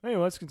Deal.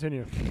 Anyway, let's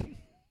continue.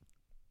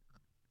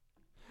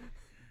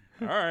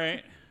 All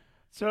right.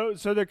 So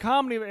the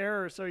comedy of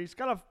errors. So he's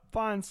got to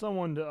find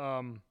someone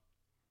to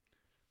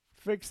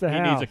fix the He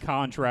house. needs a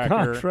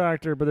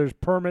contractor. But there's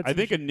permits. I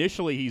think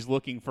initially he's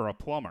looking for a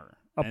plumber.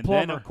 And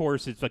then, of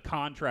course, it's a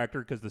contractor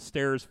because the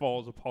stairs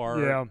falls apart.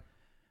 Yeah.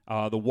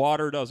 The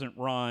water doesn't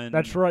run.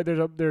 That's right.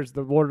 There's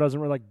the water doesn't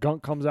run, like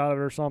gunk comes out of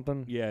it or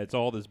something. Yeah, it's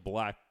all this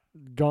black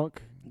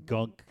Gunk.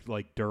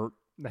 like dirt.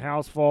 The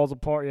house falls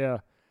apart. Yeah.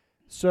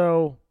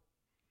 So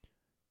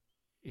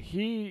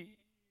he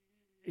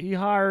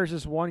hires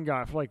this one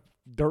guy for like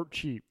dirt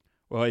cheap.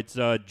 Well, it's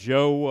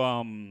Joe.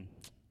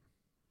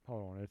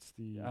 Hold on, it's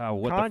the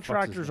what the fuck's his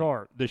Contractor's name?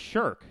 Art. The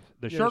Shirk.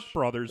 The Yeah, Shirk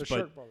brothers. The but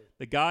Shirk Brothers.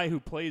 the guy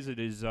who plays it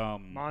is Joe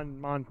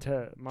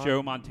Montana.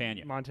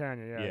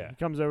 Montana, yeah. Yeah. He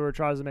comes over,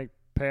 tries to make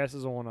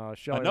passes on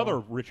Shelley. Another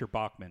Long. Richard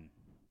Bachman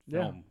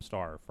film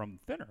star from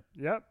Thinner.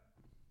 Yep.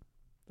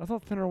 I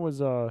thought Thinner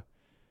was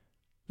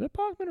was it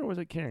Bachman or was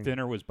it King?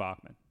 Thinner was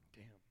Bachman.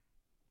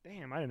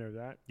 Damn, I didn't know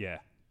that. Yeah.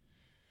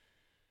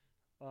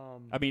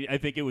 I mean, I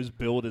think it was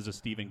billed as a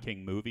Stephen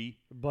King movie,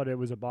 but it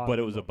was a Bachman. but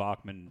it was a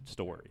Bachman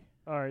story.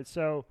 All right,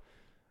 so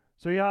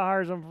he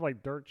hires him for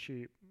like dirt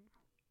cheap.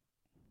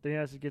 Then he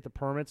has to get the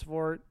permits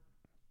for it.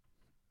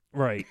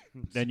 Right.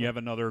 Then you have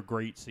another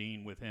great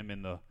scene with him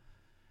in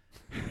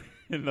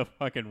the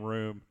fucking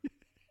room.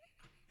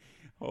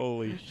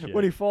 Holy shit.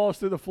 When he falls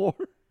through the floor.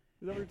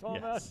 Is that what you're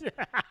talking Yes.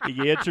 about?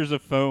 He answers a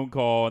phone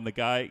call, and the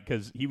guy,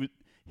 because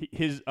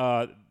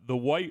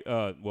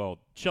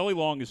Shelley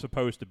Long is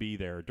supposed to be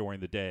there during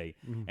the day,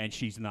 and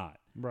she's not.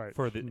 Right.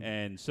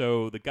 And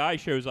so the guy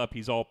shows up.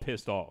 He's all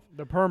pissed off.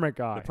 The permit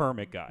guy. The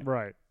permit guy.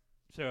 Right.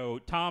 So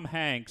Tom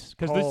Hanks,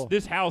 because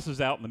this house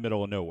is out in the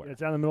middle of nowhere.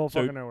 It's out in the middle of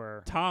fucking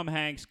nowhere. Tom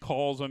Hanks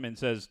calls him and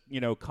says,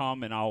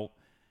 come and I'll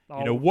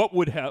what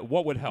would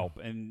help?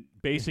 And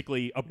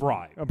basically a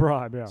bribe. A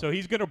bribe, yeah. So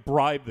he's going to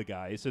bribe the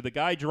guy. So the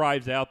guy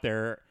drives out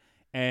there,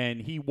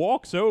 and he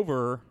walks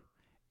over,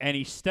 and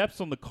he steps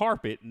on the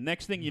carpet. And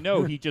next thing you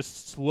know, he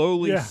just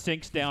slowly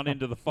sinks down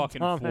into the fucking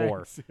Tom floor.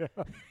 Hanks, yeah.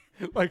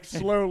 Like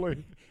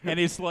slowly. And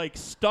he's like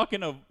stuck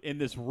in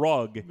this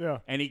rug,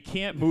 and he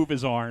can't move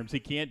his arms.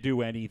 He can't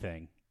do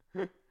anything.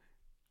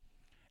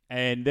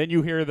 And then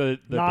you hear the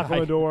knock on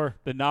the door.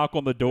 The knock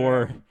on the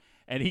door.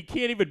 And he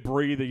can't even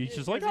breathe. And he's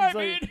just like, I'm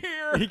in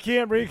here. He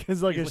can't breathe because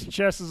his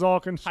chest is all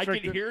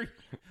constricted.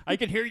 I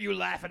can hear you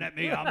laughing at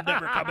me. I'm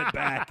never coming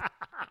back.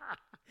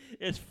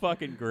 It's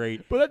fucking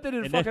great. But that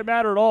didn't fucking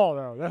matter at all,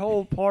 though. That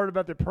whole part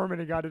about the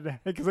permit got it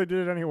because they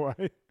did it anyway.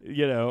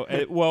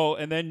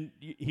 And then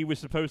he was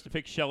supposed to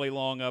pick Shelley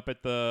Long up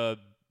at the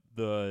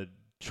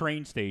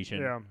train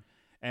station. Yeah.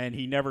 And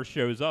he never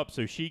shows up,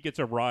 so she gets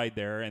a ride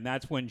there, and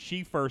that's when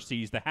she first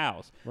sees the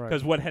house.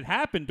 Because what had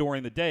happened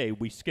during the day,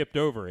 we skipped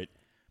over it.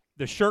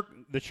 The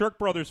Shirk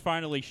brothers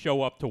finally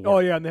show up to work. Oh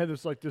yeah, and they had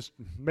this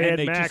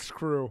Mad Max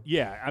crew.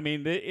 Yeah, I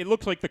mean, it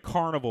looks like the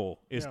carnival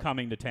is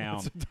coming to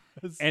town,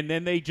 and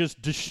then they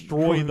just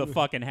destroy the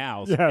fucking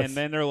house. Yes. And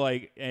then they're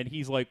like, and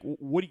he's like,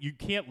 "What? You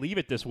can't leave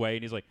it this way."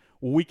 And he's like,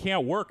 "Well, we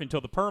can't work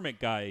until the permit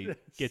guy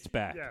gets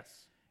back."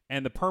 Yes.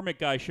 And the permit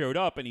guy showed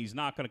up, and he's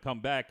not going to come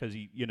back because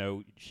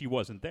she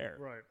wasn't there,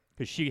 Right?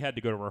 Because she had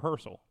to go to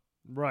rehearsal.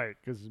 Right,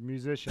 because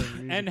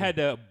musician. And had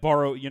to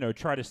borrow,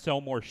 try to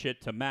sell more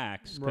shit to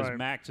Max because Right.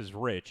 Max is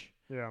rich.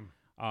 Yeah.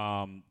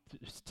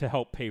 To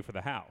help pay for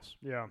the house.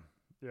 Yeah.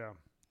 Yeah.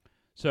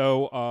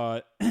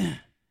 So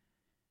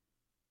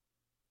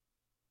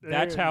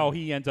that's how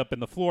he ends up in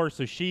the floor.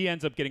 So she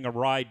ends up getting a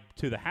ride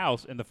to the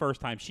house, and the first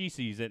time she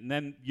sees it, and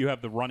then you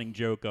have the running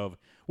joke of,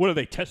 what are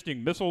they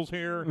testing missiles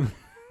here?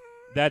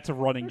 That's a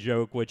running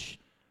joke, which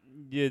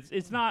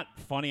it's not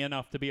funny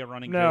enough to be a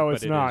running No, joke,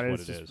 it's but not. it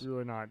It's is what it just is.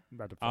 really not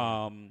that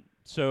funny.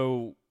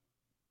 So,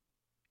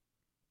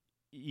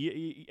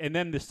 and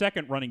then the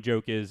second running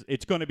joke is,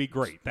 it's going to be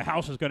great. The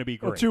house is going to be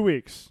great. Well, 2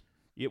 weeks.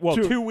 Well,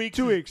 2 weeks.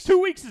 2 weeks.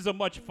 2 weeks is a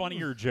much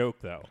funnier joke,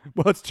 though.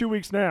 Well, it's 2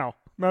 weeks now.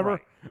 Remember?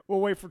 Right. We'll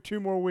wait for 2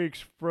 more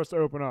weeks for us to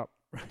open up.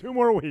 2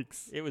 more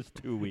weeks. It was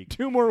 2 weeks.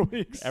 2 more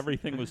weeks.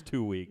 Everything was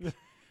 2 weeks.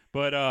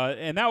 But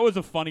and that was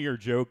a funnier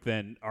joke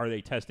than, are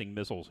they testing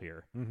missiles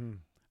here?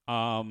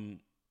 Mm-hmm.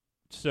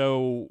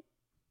 So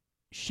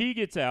she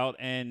gets out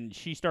and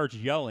she starts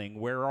yelling,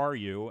 "Where are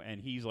you?" And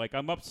he's like,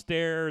 "I'm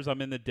upstairs.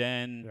 I'm in the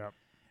den." Yep.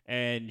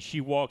 And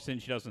she walks in.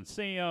 She doesn't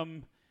see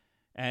him.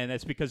 And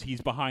that's because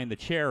he's behind the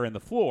chair in the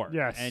floor.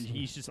 Yes. And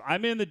he's just,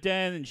 "I'm in the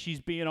den," and she's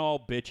being all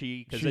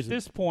bitchy because She's at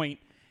this point,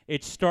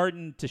 it's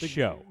starting to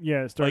show.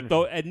 Yeah, it's starting Like,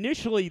 though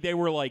initially they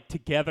were like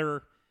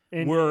together.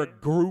 And- We're a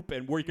group,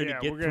 and we're going to yeah,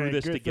 get we're through gonna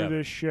this get together. Through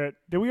this shit.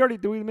 Did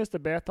we miss the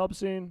bathtub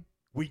scene?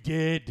 We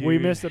did, dude. We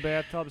missed the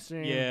bathtub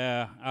scene.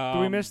 Yeah. Did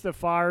we miss the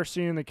fire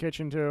scene in the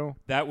kitchen too?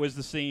 That was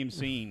the same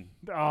scene.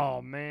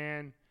 Oh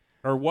man.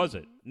 Or was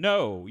it?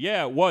 No.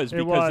 Yeah, it was. It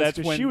Because was, that's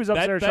 'cause when she was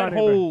upstairs that trying to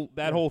whole get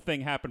back. whole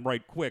thing happened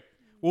right quick.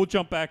 We'll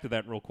jump back to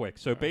that real quick.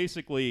 So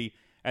basically,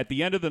 at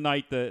the end of the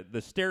night, the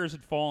stairs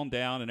had fallen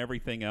down and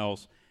everything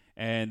else,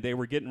 and they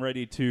were getting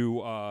ready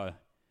to.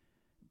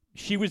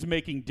 She was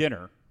making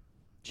dinner.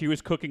 She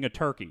was cooking a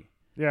turkey.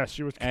 Yes,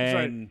 she was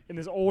And in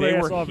this old They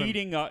ass were oven.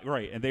 heating up,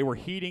 right? And they were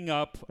heating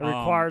up It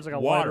requires, like, a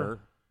water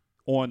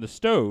on the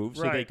stove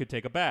so they Right. could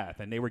take a bath,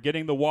 and they were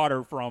getting the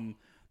water from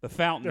the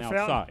fountain The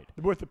outside.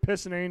 fountain with the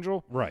pissing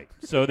angel. Right.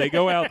 So they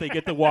go out, they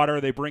get the water,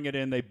 they bring it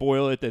in, they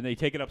boil it, then they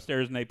take it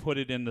upstairs and they put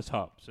it in this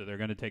tub. So they're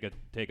going to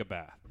take a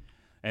bath.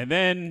 And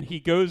then he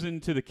goes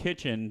into the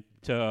kitchen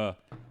to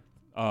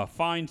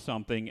find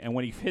something, and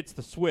when he hits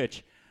the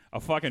switch, a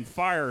fucking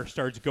fire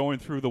starts going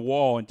through the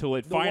wall until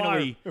it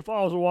finally It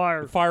follows the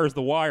wire. fires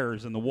the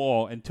wires in the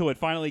wall until it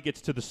finally gets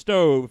to the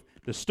stove.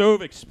 The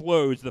stove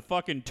explodes, the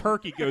fucking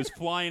turkey goes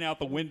flying out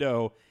the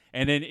window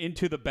and then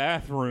into the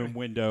bathroom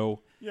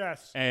window.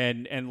 Yes.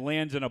 And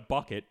lands in a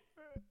bucket,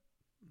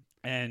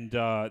 and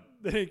Then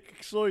it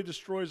slowly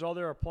destroys all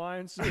their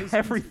appliances.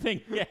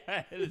 everything. Yeah,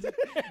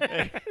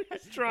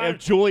 It's trying. if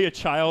Julia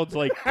Child's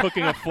like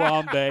cooking a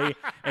flambe,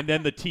 and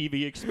then the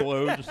TV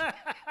explodes.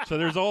 So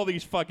there's all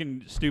these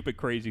fucking stupid,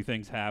 crazy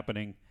things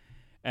happening,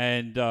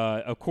 and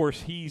of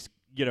course he's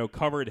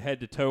covered head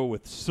to toe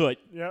with soot.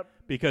 Yep.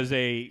 Because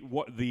the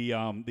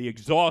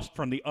exhaust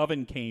from the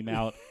oven came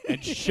out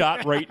and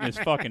shot right in his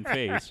fucking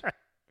face.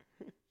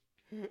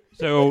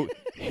 So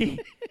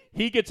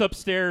he gets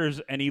upstairs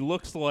and he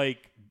looks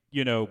like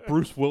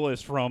Bruce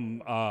Willis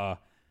from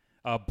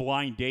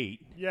Blind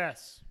Date,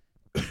 Yes.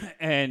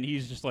 and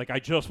he's just like, "I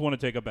just want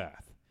to take a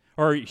bath."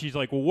 Or she's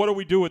like, "Well, what do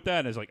we do with that?"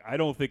 And it's like, "I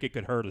don't think it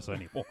could hurt us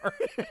anymore."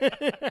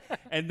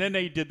 And then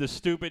they did the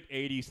stupid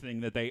 '80s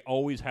thing that they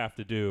always have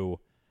to do,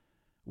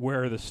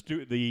 where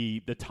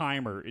the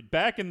timer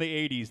back in the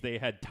 '80s they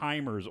had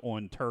timers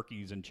on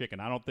turkeys and chicken.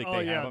 I don't think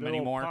they have them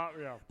anymore.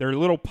 They're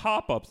little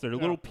pop-ups. They're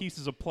little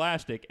pieces of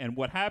plastic. And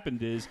what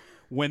happened is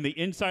when the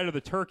inside of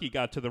the turkey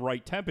got to the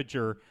right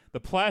temperature, the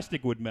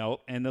plastic would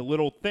melt and the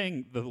little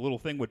thing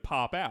would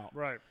pop out.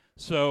 Right.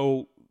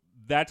 So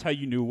that's how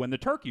you knew when the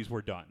turkeys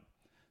were done.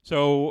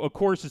 So of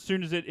course, as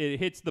soon as it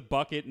hits the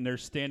bucket and they're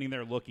standing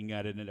there looking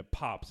at it and it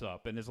pops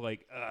up and it's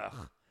like,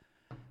 ugh.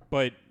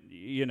 But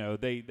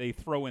they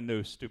throw in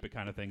those stupid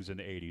kind of things in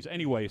the '80s.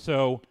 Anyway,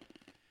 so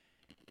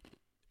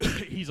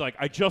he's like,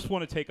 "I just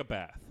want to take a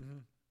bath." Mm-hmm.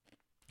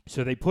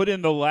 So they put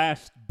in the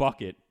last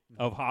bucket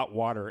of hot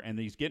water, and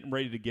he's getting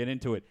ready to get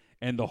into it,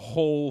 and the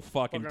whole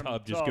fucking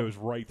tub just goes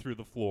right through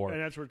the floor,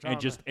 And that's where and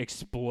just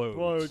explodes.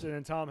 Explodes, and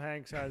then Tom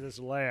Hanks has this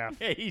laugh.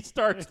 He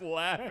starts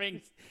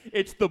laughing.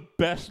 It's the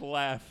best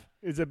laugh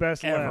It's the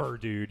best ever, laugh.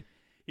 dude.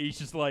 He's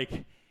just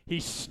like,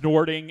 he's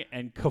snorting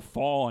and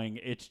guffawing.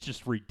 It's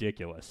just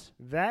ridiculous.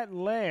 That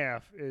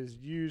laugh is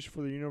used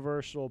for the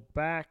Universal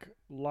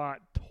Backlot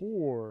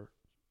Tour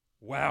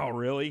Wow,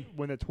 really?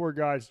 when the tour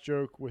guides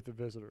joke with the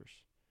visitors.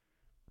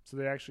 So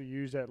they actually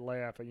use that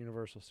laugh at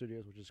Universal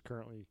Studios, which is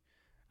currently...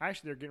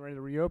 Actually, they're getting ready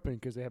to reopen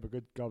because they have a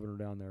good governor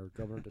down there,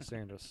 Governor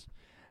DeSantis.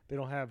 They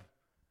don't have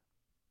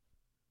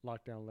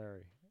Lockdown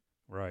Larry.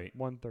 Right.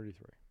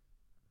 133.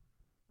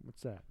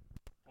 What's that?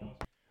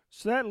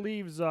 So that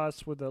leaves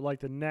us with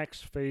the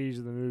next phase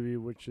of the movie,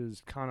 which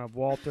is kind of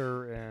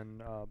Walter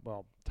and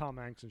Tom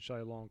Hanks and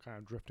Shelley Long kind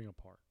of drifting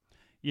apart.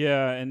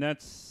 Yeah, and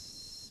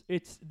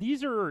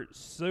these are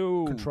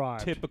so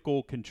Contrived.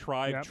 typical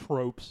contrived Yep.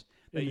 tropes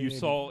that In the you 80s.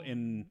 saw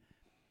in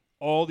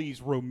all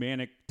these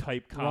romantic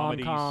type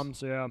comedies.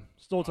 Rom-coms, yeah.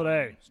 Still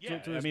today. Yeah,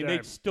 to I this mean day.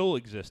 they still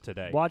exist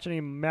today. Watch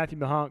any Matthew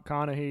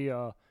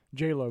McConaughey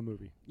J-Lo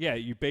movie. Yeah,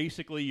 you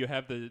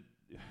have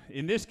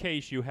in this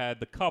case you had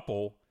the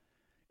couple,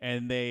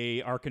 and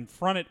they are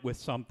confronted with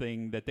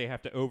something that they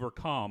have to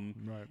overcome,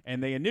 Right.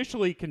 and they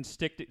initially can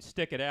stick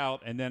it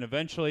out, and then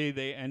eventually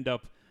they end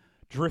up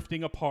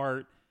drifting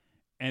apart,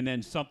 and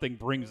then something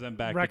brings them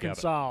back together.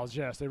 Reconciles,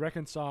 yes. They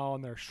reconcile,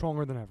 and they're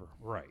stronger than ever.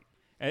 Right.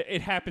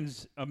 It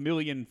happens a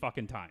million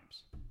fucking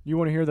times. You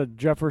want to hear the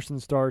Jefferson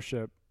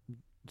Starship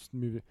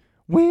movie?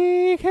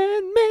 We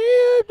can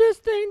make this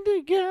thing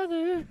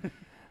together.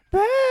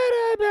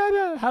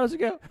 Ba-da-ba-ba. How does it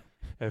go?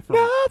 From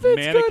Nothing's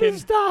Mannequin. gonna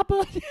stop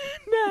us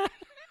now.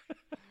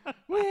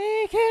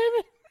 We can.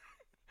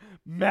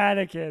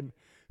 Mannequin.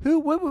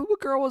 What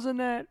girl was in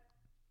that?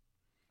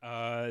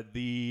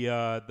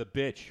 The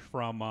bitch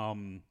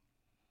from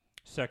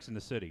Sex and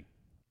the City.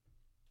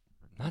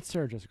 Not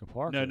Sarah Jessica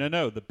Parker.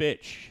 No, the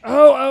bitch.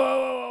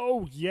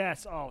 Oh,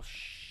 yes. Oh,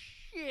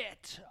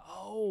 shit.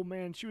 Oh,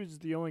 man. She was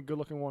the only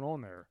good-looking one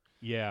on there.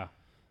 Yeah,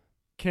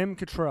 Kim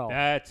Cattrall.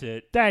 that's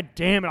it. God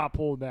damn it, I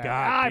pulled that. God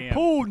I damn.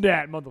 pulled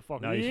that,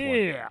 motherfucker. Nice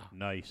yeah. one.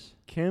 Nice.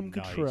 Kim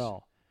Nice.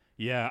 Cattrall.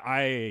 Yeah,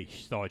 I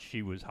thought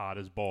she was hot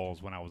as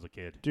balls when I was a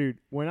kid. Dude,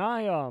 when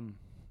I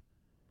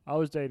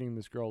was dating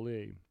this girl,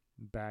 Lee,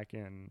 back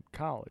in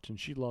college, and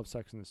she loved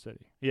Sex and the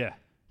City. Yeah,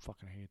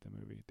 Fucking hate that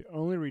movie. The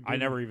only redeeming I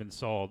never even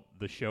saw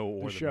the show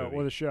or the show movie.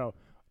 or the show.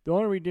 The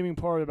only redeeming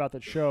part about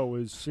that show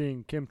was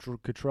seeing Kim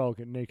Cattrall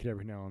get naked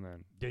every now and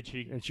then. Did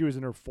she? And she was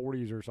in her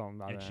 40s or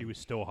something. And she was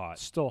still hot.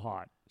 still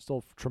hot,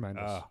 still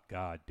tremendous. Oh,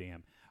 god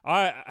damn.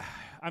 I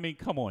mean,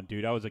 come on,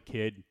 dude. I was a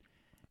kid,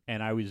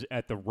 and I was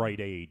at the right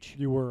age.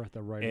 You were at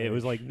the right age. It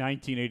was like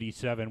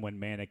 1987 when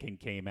Mannequin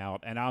came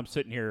out, and I'm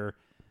sitting here,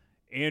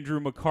 Andrew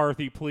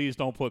McCarthy, please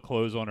don't put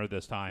clothes on her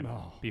this time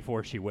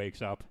before she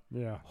wakes up.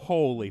 Yeah.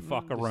 Holy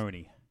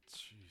fuckaroni.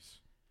 Jeez.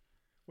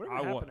 Whatever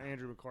I happened to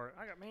Andrew McCarthy?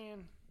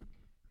 Man.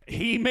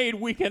 He made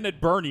Weekend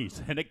at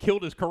Bernie's, and it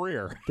killed his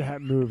career,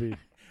 That movie.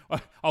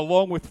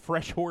 along with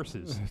Fresh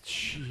Horses.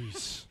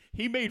 Jeez.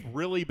 He made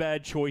really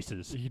bad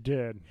choices. He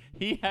did.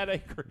 He had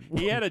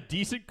a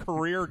decent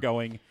career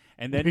going,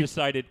 and then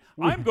decided,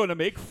 I'm going to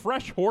make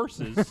Fresh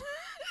Horses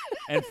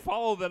and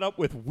follow that up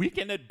with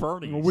Weekend at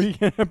Bernie's.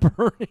 Weekend at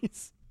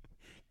Bernie's.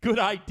 Good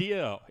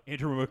idea,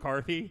 Andrew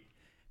McCarthy.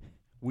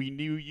 We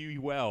knew you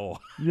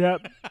well.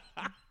 Yep.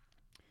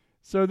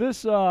 So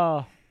this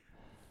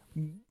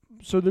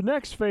so the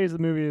next phase of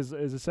the movie is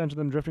essentially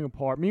them drifting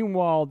apart.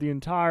 Meanwhile,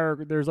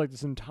 there's like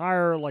this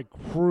entire like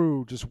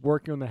crew just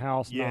working on the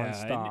house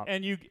nonstop.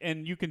 and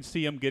you can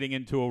see him getting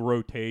into a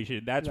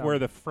rotation. That's where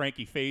the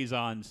Frankie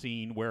Faison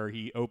scene where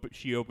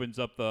she opens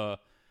up the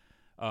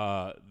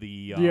cabinet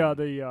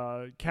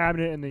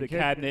and the the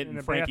cabinet in and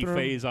the Frankie bathroom.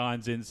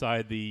 Faison's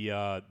inside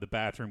the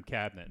bathroom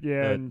cabinet.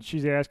 Yeah, The and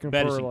she's asking for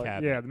medicine like,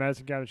 cabinet. yeah, the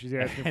medicine cabinet. She's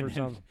asking and for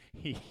then some.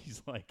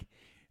 he's like,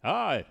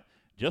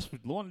 just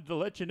wanted to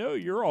let you know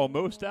you're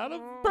almost out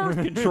of birth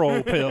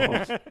control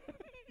pills.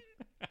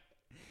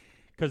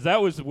 Because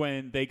that was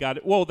when they got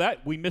it. Well,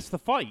 we missed the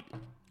fight.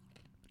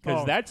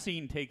 Because that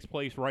scene takes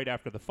place right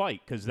after the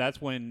fight. Because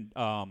that's when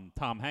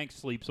Tom Hanks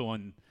sleeps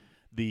on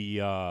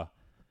the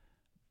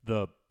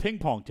ping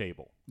pong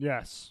table.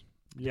 Yes.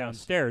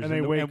 Downstairs. And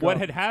they wake what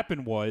up. had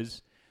happened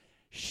was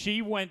he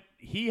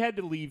had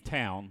to leave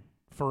town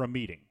for a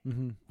meeting.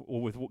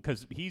 Mm-hmm.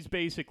 Because he's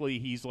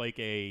like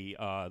a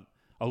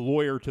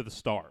lawyer to the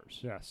stars.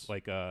 Yes.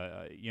 Like,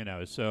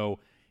 so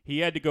he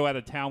had to go out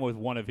of town with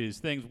one of his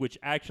things, which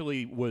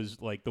actually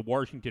was like the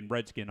Washington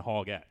Redskin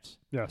Hogettes.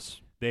 Yes.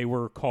 They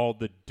were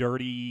called the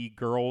Dirty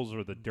Girls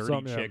or the Dirty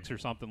Yeah. Chicks or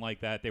something like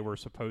that. They were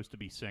supposed to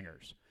be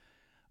singers.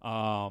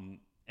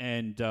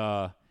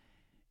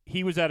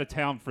 He was out of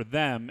town for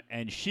them,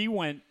 and she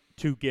went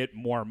to get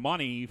more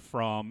money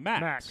from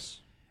Max.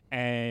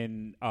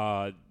 And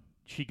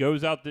she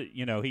goes out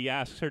he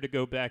asks her to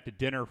go back to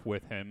dinner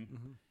with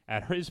him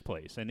at his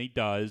place, and he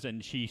does,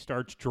 and she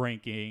starts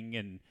drinking,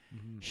 and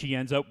she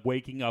ends up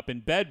waking up in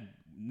bed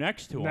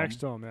next to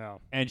him, yeah.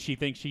 and she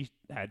thinks she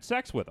had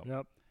sex with him.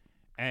 Yep.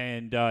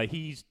 And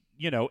he's,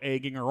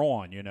 egging her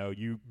on,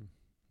 you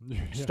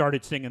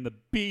started singing the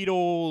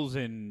Beatles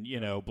and,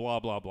 blah,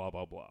 blah, blah,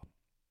 blah, blah.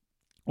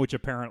 Which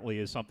apparently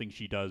is something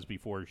she does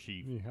before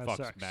she has fucks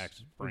sex.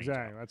 Max brains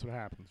Exactly. out. That's what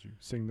happens. You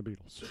sing the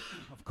Beatles.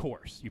 Of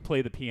course. You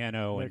play the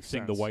piano Makes and sing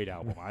sense. the White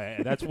Album.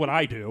 That's what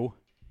I do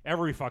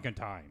every fucking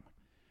time.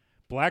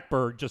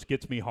 Blackbird just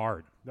gets me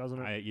hard. Doesn't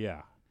it?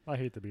 Yeah. I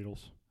hate the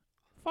Beatles.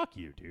 Fuck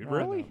you, dude. I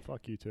Really? know.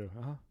 Fuck you too.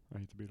 I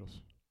hate the Beatles.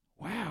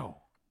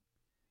 Wow.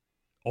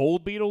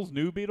 Old Beatles,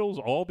 new Beatles,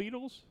 all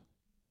Beatles?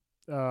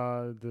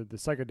 The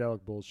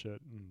psychedelic bullshit.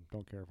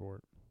 Don't care for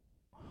it.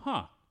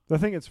 Huh. The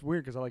thing it's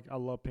weird because I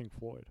love Pink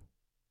Floyd.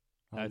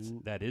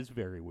 That is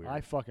very weird. I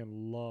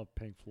fucking love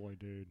Pink Floyd,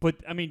 dude. But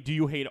I mean, do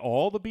you hate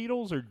all the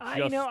Beatles or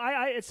just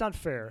it's not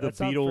fair. the It's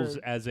not Beatles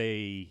fair. as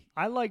a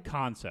I like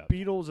concept?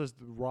 Beatles as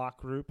the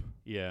rock group.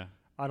 Yeah.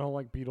 I don't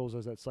like Beatles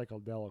as that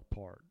psychedelic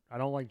part. I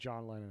don't like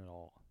John Lennon at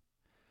all.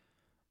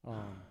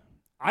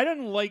 I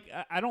don't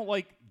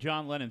like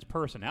John Lennon's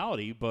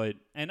personality,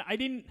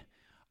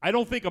 I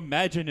don't think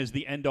Imagine is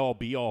the end all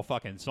be all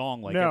fucking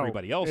song like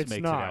everybody else makes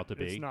it out to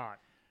be. It's not.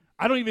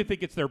 I don't even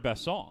think it's their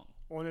best song.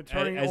 On the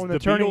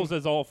Beatles,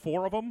 as all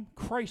four of them,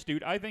 Christ,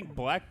 dude, I think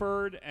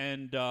Blackbird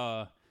and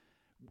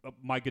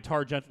My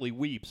Guitar Gently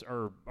Weeps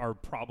are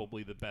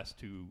probably the best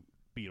two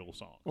Beatles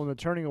songs. On the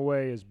Turning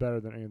Away is better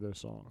than any of those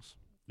songs.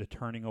 The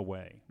Turning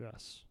Away.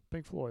 Yes,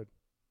 Pink Floyd.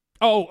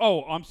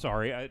 Oh, I'm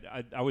sorry.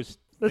 I was.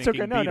 That's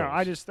thinking okay. No,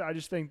 Beatles. I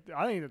just think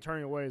The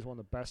Turning Away is one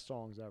of the best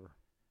songs ever.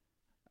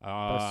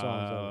 Best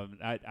songs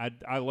ever.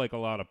 I like a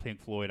lot of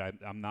Pink Floyd.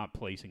 I'm not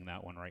placing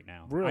that one right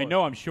now. Really? I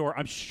know. I'm sure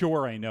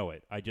I know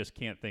it. I just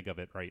can't think of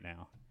it right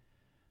now.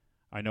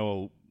 I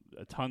know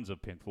tons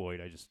of Pink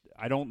Floyd.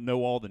 I don't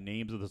know all the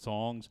names of the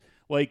songs.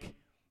 Like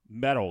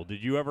Metal.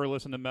 Did you ever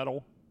listen to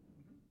Metal?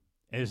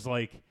 It's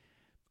like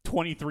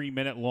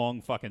 23-minute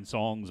long fucking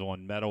songs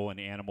on Metal and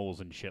Animals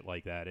and shit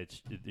like that.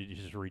 It's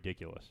just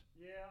ridiculous.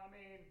 Yeah, I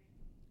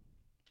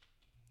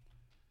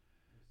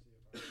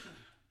mean.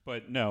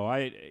 But no,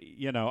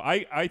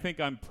 I think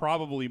I'm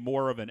probably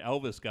more of an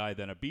Elvis guy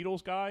than a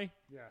Beatles guy.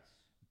 Yes.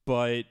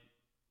 But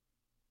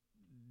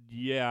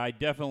yeah, I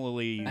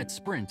definitely at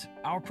Sprint.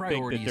 Our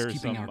priority think that is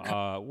keeping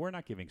our. We're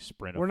not giving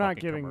Sprint. We're a not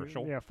fucking giving.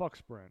 commercial. Yeah, fuck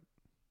Sprint.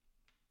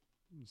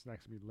 It's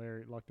next to be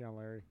Larry. Lockdown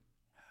Larry.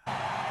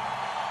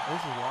 This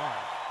is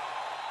live.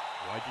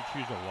 Why'd you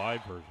choose a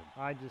live version?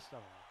 I don't know.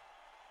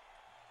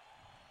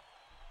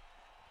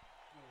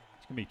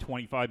 It's gonna be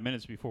 25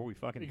 minutes before we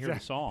fucking hear the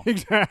song.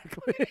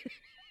 Exactly.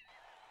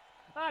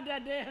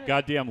 Damn it.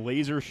 Goddamn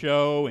laser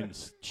show and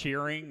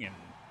cheering and.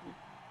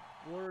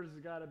 Words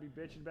has got to be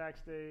bitching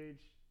backstage.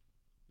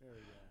 There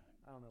we go.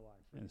 I don't know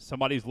why. And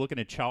somebody's looking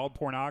at child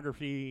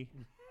pornography.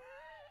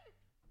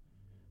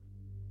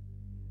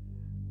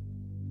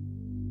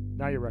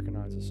 Now you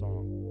recognize the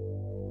song.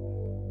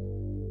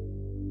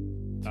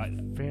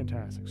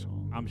 Fantastic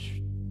song.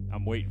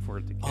 I'm waiting for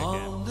it to kick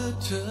in. The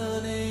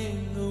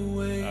turning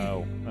away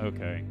Oh,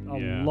 okay. I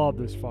Yeah. love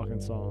this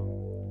fucking song.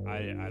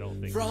 I don't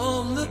think.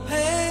 from the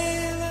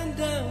pale and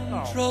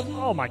downtrodden.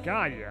 Oh my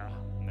god, yeah.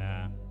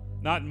 Nah,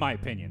 not in my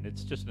opinion.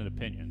 It's just an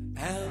opinion.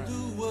 And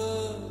the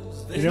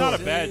words It's not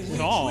a bad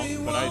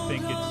song, but I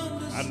think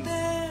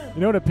it's.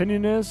 You know what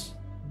opinion is?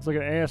 It's like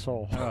an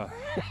asshole.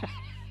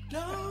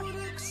 don't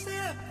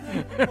accept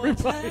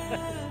Everybody.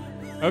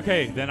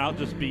 Okay, then I'll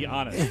just be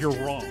honest. You're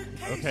wrong.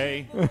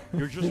 Okay,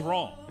 you're just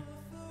wrong.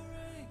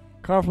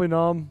 Comfortably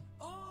Numb.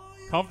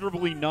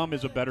 Comfortably Numb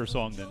is a better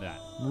song than that.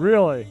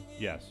 Really?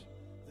 Yes.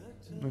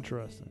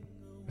 Interesting.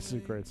 This is a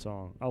great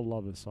song. I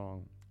love this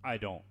song. I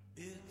don't.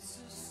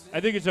 I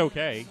think it's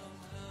okay.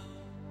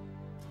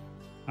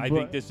 I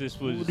think this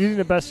was. What do you think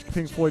the best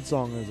Pink Floyd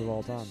song is of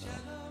all time,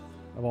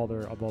 though? Of all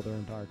their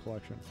entire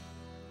collection.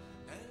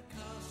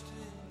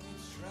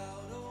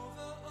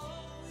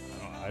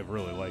 I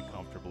really like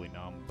Comfortably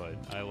Numb, but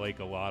I like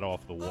a lot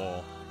Off the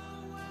Wall.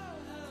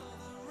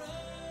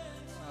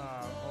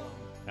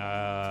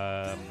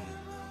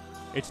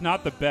 It's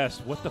not the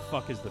best. What the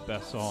fuck is the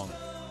best song?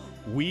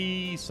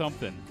 We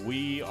something.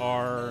 We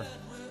are.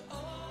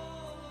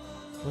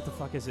 What the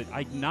fuck is it?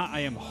 I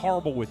am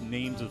horrible with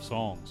names of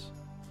songs.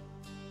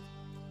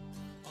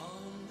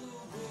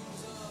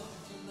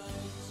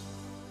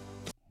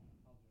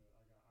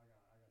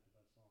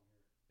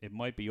 It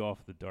might be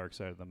Off the Dark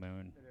Side of the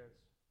Moon. It is.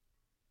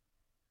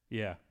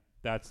 Yeah,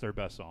 that's their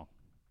best song.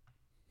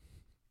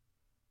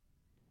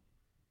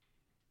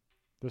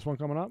 This one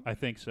coming up? I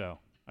think so.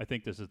 I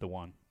think this is the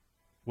one.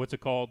 What's it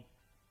called?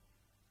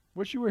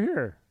 Wish You Were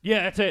Here.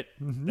 Yeah, that's it.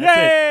 Yay!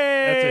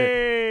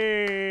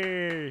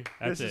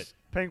 That's This is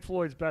Pink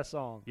Floyd's best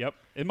song. Yep.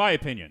 In my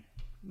opinion.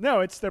 No,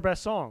 it's their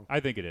best song.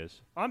 I think it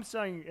is. I'm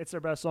saying it's their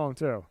best song,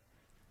 too.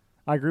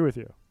 I agree with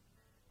you.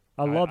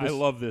 I love this. I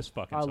love this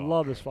fucking song. I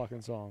love this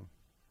fucking song.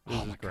 This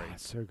is great. God,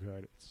 it's so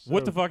good. It's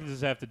What so the fuck does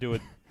this have to do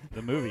with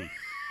the movie?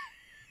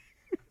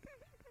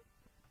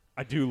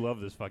 I do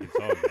love this fucking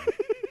song, man.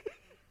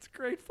 It's a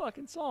great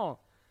fucking song.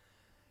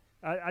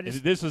 I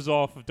just This is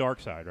off of Dark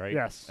Side, right?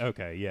 Yes.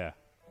 Okay, yeah.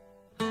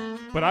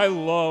 But I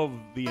love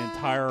the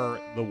entire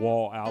The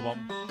Wall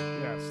album.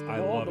 yes. I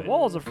love The it.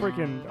 Wall is a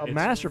freaking It's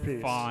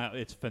masterpiece.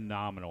 It's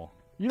phenomenal.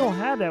 You don't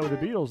have that with the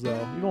Beatles,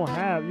 though. You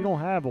don't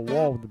have a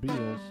Wall with the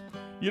Beatles.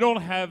 You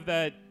don't have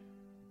that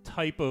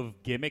type of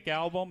gimmick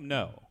album,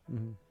 no.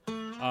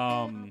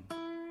 Mm-hmm.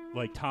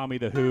 Like Tommy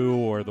the Who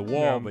or The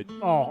Wall, but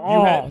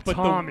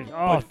Tommy.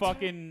 But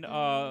fucking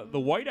the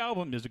White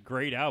Album is a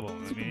great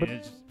album. I mean, But-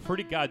 it's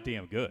pretty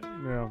goddamn good.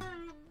 Yeah.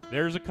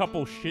 There's a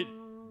couple shit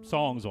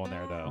songs on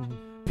there though.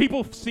 Mm-hmm.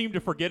 People seem to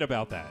forget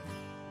about that.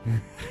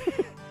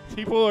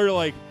 People are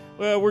like,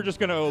 well, we're just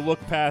gonna look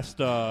past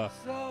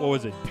what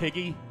was it,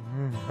 Piggy,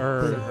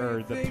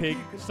 or the pig,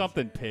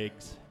 something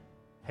pigs,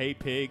 Hey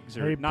Pigs,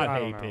 or not I Hey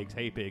don't know. Pigs.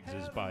 Hey Pigs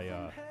is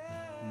by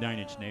 9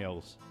 Inch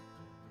Nails.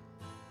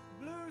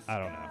 I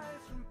don't know.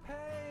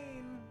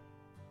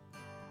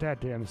 God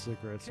damn, this is a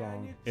great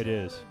song. It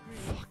is.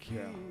 Fuck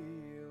yeah.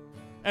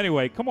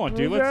 Anyway, come on,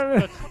 dude.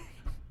 Let's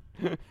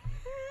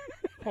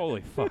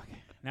holy fuck.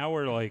 Now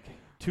we're like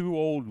two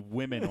old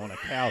women on a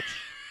couch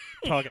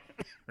talking.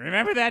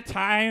 Remember that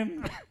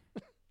time?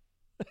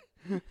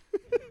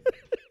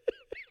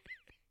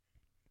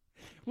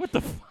 What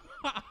the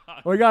fuck?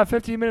 We got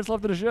 15 minutes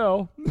left of the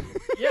show.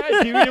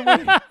 Yeah, dude,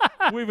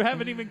 we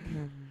haven't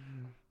even.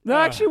 No,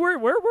 actually,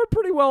 we're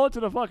pretty well into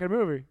the fucking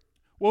movie.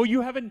 Well,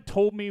 you haven't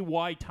told me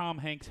why Tom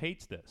Hanks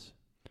hates this.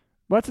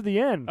 That's at the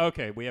end.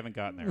 Okay, we haven't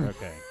gotten there.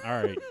 Okay,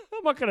 all right.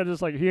 I'm not gonna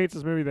just like he hates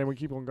this movie, then we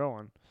keep on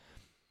going.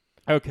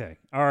 Okay,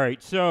 all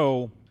right.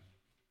 So,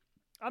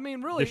 I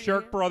mean, really, the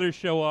Shirk brothers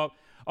show up.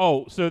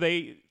 Oh, so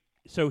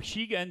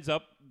she ends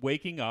up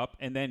waking up,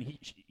 and then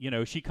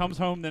she comes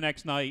home the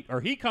next night,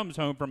 or he comes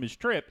home from his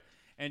trip,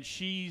 and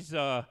she's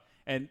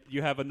and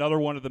you have another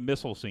one of the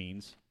missile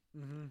scenes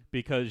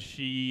because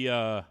he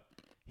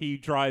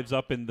drives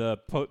up in the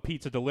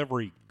pizza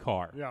delivery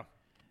car. Yeah.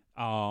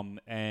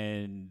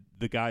 And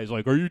the guy's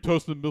like, "Are you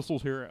testing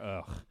missiles here?"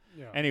 Ugh.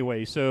 Yeah.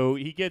 Anyway, so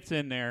he gets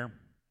in there,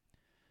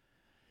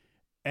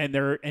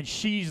 and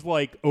she's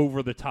like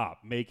over the top,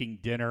 making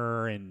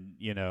dinner and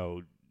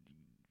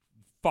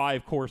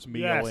 5-course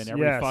meal and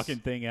every fucking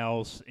thing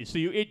else. So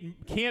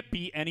it can't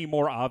be any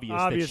more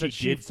obvious that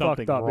she did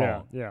something fucked up,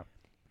 wrong. Yeah.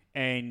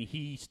 And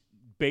he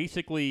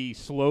basically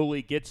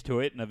slowly gets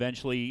to it and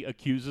eventually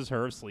accuses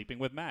her of sleeping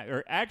with Matt,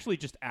 or actually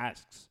just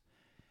asks.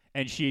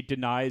 And she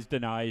denies.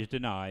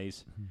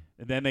 And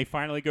then they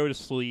finally go to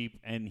sleep,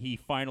 and he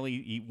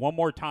one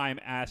more time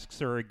asks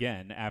her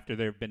again after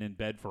they've been in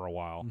bed for a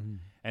while.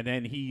 And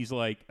then he's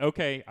like,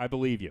 "Okay, I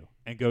believe you,"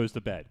 and goes to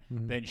bed.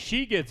 Then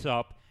she gets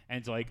up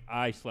and's like,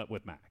 "I slept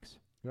with Max."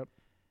 Yep.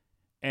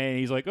 And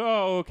he's like,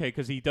 "Oh, okay,"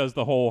 because he does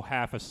the whole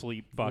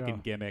half-asleep fucking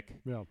gimmick.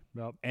 Yep.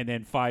 And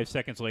then 5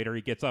 seconds later,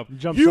 he gets up.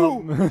 Jumps "You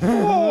up.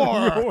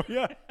 whore!"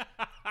 Yeah.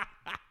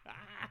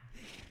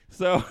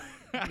 So,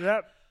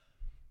 Yep.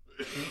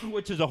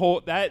 which is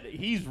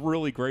he's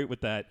really great with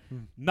that.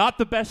 Not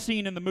the best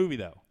scene in the movie,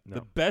 though. No.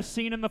 The best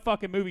scene in the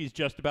fucking movie is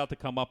just about to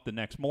come up the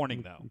next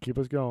morning, though. Keep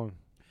us going.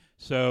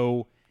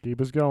 So Keep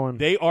us going.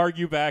 they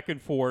argue back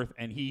and forth,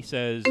 and he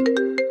says,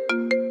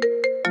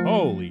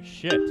 "Holy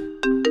shit."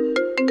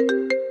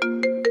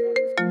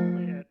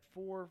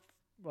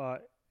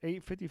 At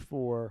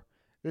 8:54.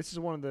 This is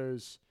one of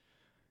those.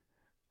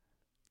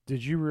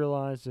 Did you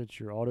realize that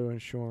your auto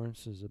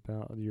insurance is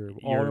about your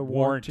auto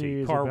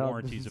warranty? Car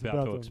warranty is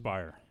about to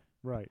expire.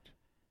 Right.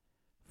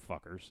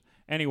 Fuckers.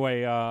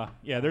 Anyway,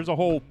 there's a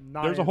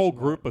whole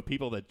group of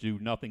people that do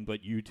nothing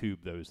but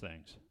YouTube those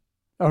things.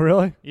 Oh,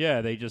 really?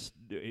 Yeah,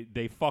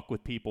 they fuck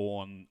with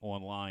people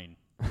online.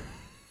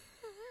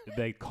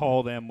 They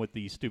call them with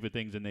these stupid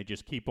things, and they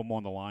just keep them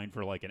on the line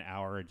for like an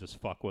hour and just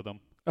fuck with them.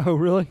 Oh,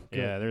 really?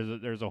 Yeah,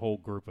 there's a whole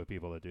group of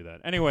people that do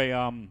that. Anyway,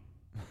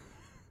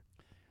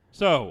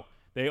 so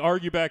they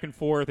argue back and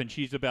forth, and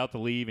she's about to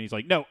leave, and he's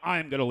like, "No,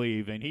 I'm going to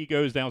leave." And he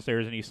goes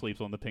downstairs, and he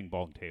sleeps on the ping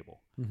pong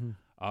table.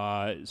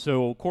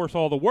 So, of course,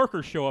 all the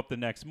workers show up the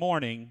next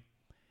morning,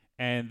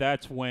 and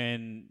that's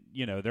when,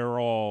 they're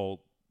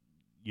all,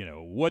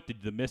 "What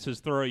did the missus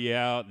throw you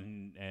out?"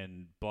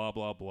 and blah,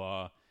 blah,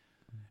 blah.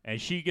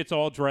 And she gets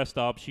all dressed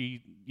up.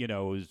 She,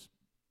 is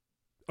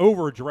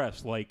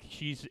overdressed. Like,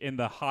 she's in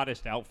the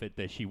hottest outfit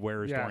that she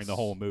wears during the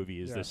whole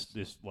movie is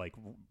this like,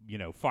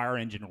 fire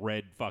engine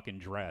red fucking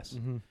dress.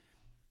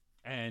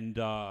 And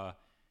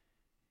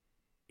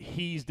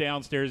he's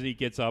downstairs, and he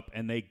gets up,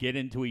 and they get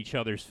into each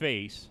other's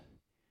face.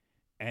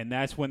 And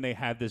that's when they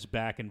have this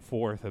back and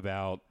forth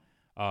about,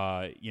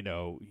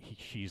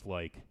 she's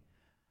like,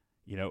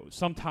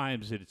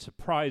 "Sometimes it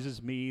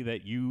surprises me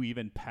that you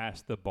even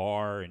passed the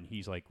bar." And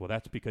he's like, "Well,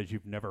 that's because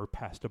you've never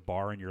passed a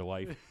bar in your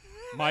life."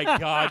 My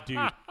God, dude.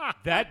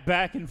 That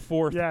back and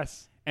forth.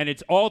 Yes. And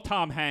it's all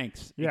Tom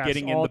Hanks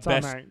getting in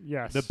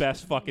the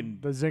best fucking...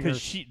 The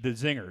zingers. The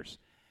zingers.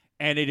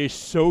 And it is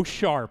so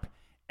sharp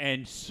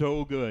and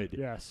so good.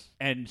 Yes.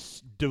 And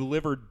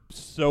delivered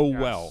so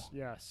well.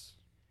 Yes.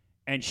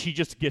 And she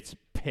just gets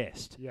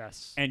pissed.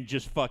 Yes. And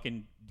just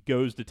fucking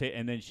goes to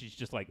and then she's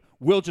just like,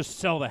 "We'll just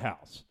sell the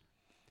house.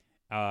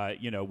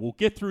 We'll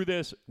get through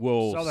this.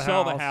 We'll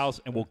sell the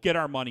house, and we'll get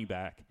our money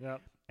back."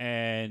 Yep.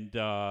 And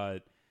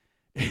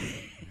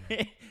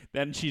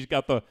then she's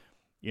got the,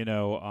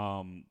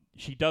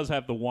 she does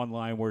have the one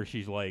line where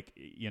she's like,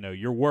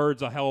 "Your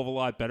word's a hell of a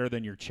lot better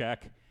than your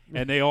check."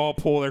 And they all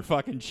pull their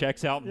fucking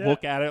checks out and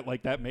look at it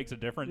like that makes a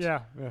difference.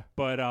 Yeah.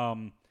 But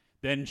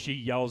then she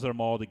yells at them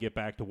all to get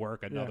back to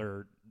work.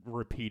 Another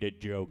repeated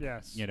joke.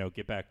 Yes.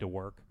 Get back to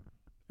work.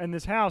 And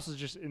this house is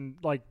just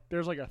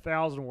there's like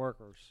 1,000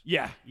 workers.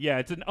 Yeah.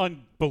 It's an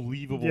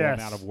unbelievable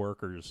amount of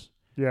workers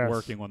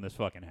working on this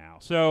fucking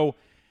house. So,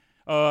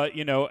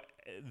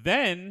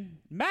 then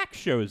Max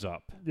shows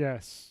up.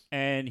 Yes.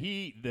 And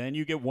then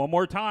you get one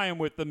more time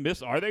with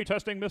the are they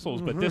testing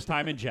missiles? But this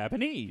time in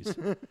Japanese.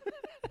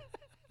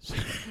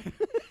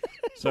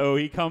 So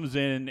he comes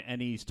in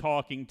and he's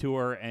talking to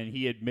her, and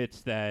he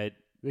admits that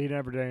they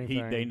never did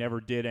anything. They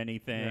never did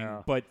anything.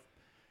 Yeah. But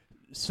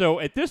so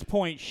at this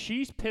point,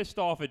 she's pissed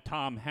off at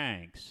Tom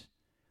Hanks,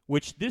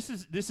 which this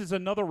is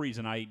another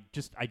reason I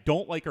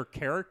don't like her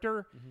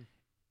character.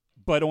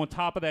 But on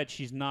top of that,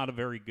 she's not a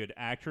very good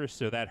actress,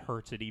 so that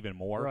hurts it even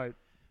more. Right.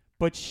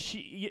 But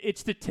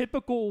it's the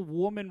typical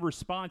woman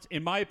response,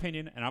 in my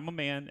opinion, and I'm a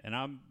man, and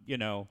I'm,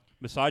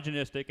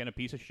 misogynistic and a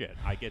piece of shit.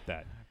 I get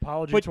that.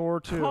 Apology But to her,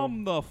 too.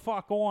 come the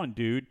fuck on,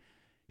 dude.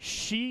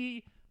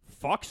 She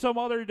fucks some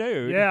other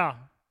dude. Yeah.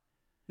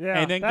 Yeah.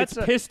 And then gets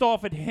pissed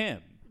off at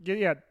him.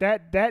 Yeah,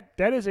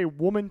 that is a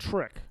woman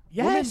trick.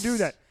 Yes. Women do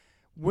that.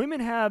 Women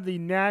have the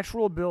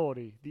natural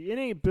ability, the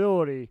innate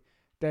ability,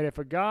 that if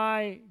a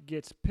guy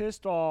gets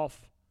pissed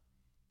off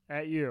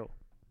at you,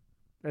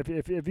 if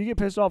you get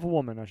pissed off a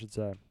woman, I should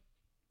say,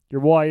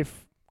 your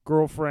wife,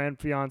 girlfriend,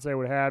 fiance,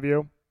 what have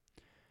you,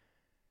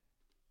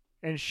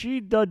 and she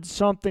did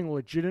something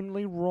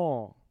legitimately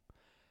wrong,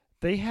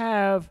 they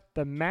have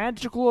the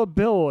magical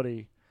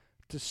ability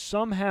to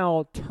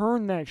somehow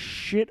turn that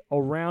shit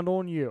around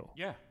on you.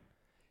 Yeah.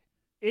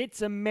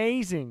 It's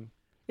amazing.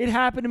 It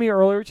happened to me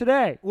earlier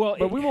today. Well,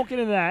 but we won't get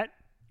into that.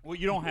 Well,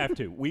 you don't have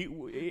to.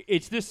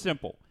 It's this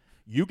simple.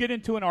 You get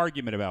into an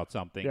argument about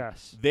something.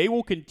 Yes. They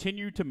will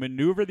continue to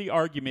maneuver the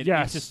argument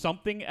Yes. into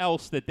something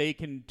else that they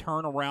can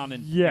turn around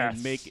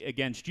and make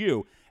against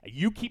you.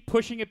 You keep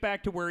pushing it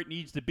back to where it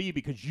needs to be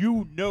because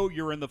you know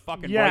you're in the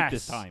fucking right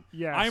this time.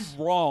 Yes.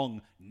 I'm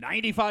wrong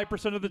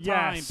 95% of the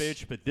time, Yes.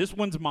 bitch, but this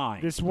one's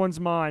mine. This one's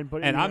mine.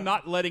 And I'm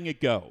not letting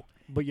it go.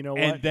 But you know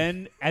what? And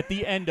then at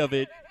the end of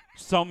it,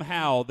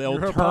 somehow they'll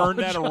You're turn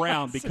that apologizing.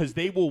 around because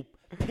they will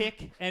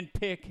pick and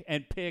pick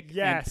and pick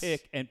Yes. and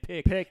pick and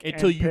pick, Pick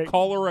until and you pick.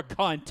 call her a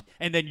cunt,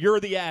 and then you're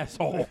the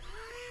asshole.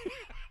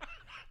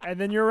 And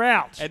then you're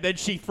out. And then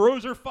she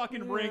throws her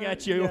fucking ring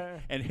at you Yeah.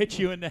 and hits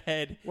you in the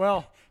head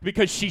Well,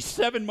 because she's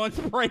 7 months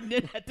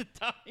pregnant at the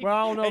time. Well,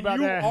 I don't know and about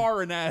you that.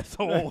 are an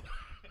asshole.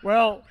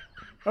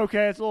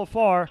 okay, it's a little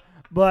far,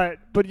 but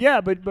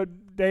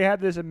they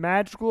have this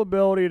magical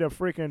ability to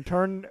freaking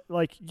turn,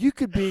 like, you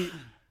could be.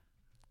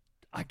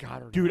 I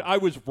got her, Dude, now. I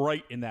was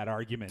right in that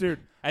argument. Dude,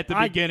 at the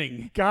I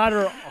beginning. got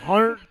her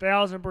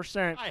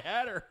 100,000%, I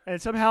had her.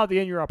 and somehow at the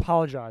end you're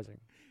apologizing.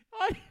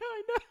 I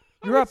know.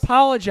 You're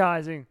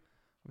apologizing.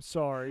 I'm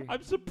sorry.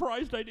 I'm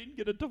surprised I didn't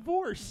get a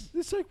divorce.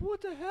 It's like,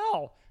 what the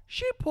hell?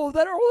 She pulled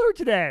that earlier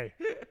today.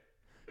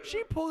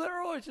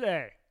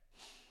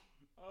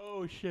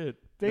 Oh, shit.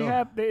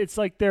 It's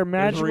like their There's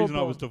magical. a reason I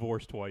ability. was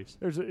divorced twice.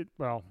 There's a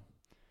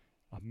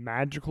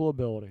magical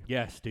ability.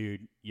 Yes,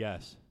 dude.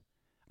 Yes.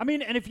 I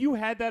mean, and if you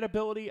had that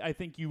ability, I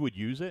think you would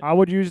use it. I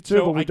would use it too,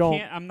 So but we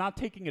don't. I'm not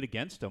taking it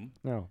against them.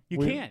 No, You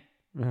we- can't.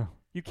 No,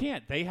 You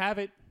can't. They have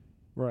it.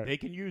 right. They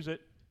can use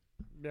it.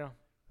 Yeah,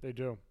 they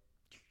do.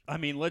 I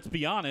mean, let's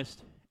be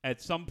honest.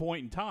 At some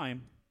point in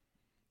time,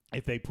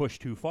 if they push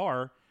too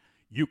far,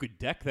 you could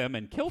deck them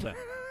and kill them.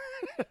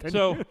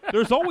 So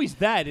there's always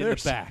that in the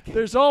back.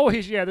 There's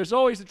always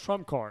the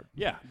trump card.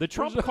 Yeah, the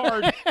trump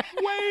card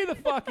way the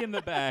fuck in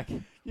the back.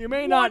 You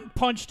may One not.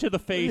 punch to the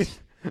face.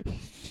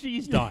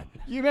 She's done.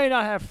 You may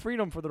not have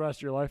freedom for the rest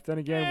of your life. Then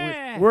again,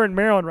 Eh. we're in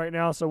Maryland right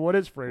now, so what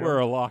is freedom? We're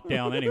a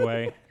lockdown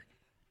anyway.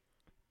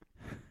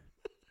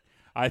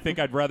 I think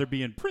I'd rather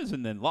be in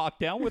prison than locked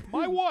down with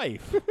my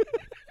wife.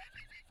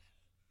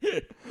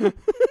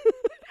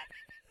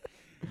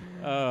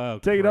 Oh,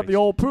 Taking up the Christ.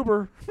 old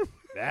pooper.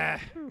 Ah,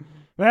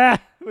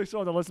 At least I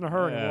don't have to listen to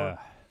her yeah. anymore.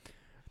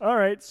 All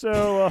right,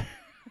 so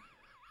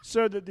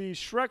so that the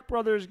Shrek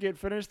brothers get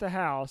finished the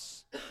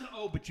house.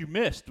 Oh, but you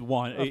missed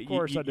one. Of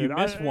course I did. You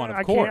missed one, of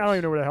I course. Can't, I don't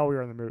even know where the hell we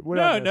were in the movie. What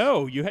did I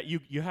No, miss? no.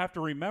 You have to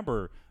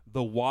remember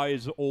the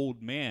wise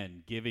old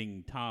man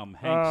giving Tom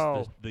Hanks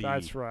Oh, the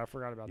that's right. I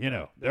forgot about that. you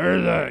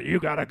know, you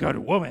got a good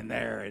woman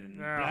there, and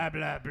blah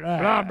blah blah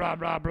Blah blah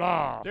blah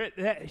blah.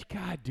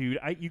 God, dude,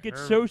 you get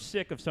so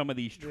sick of some of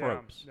these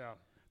tropes. Yeah.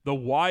 The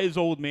wise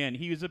old man,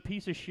 he was a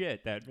piece of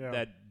shit that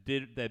Yeah.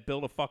 that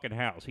built a fucking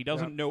house. He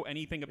doesn't know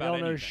anything They about don't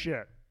anything. know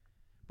shit.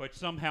 But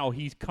somehow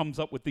he comes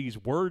up with these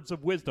words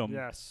of wisdom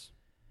Yes.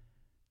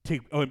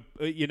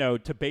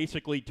 to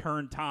basically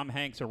turn Tom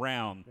Hanks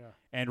around Yeah.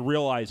 and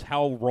realize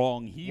how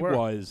wrong he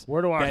was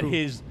where do I- that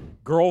his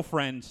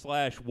girlfriend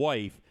 /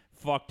 wife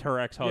fucked her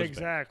ex-husband.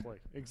 Exactly.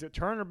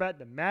 Turn her back.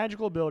 The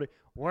magical ability.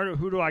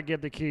 Who do I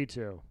give the key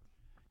to?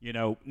 You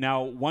know,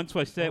 now once Oh.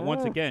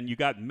 again, you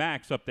got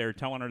Max up there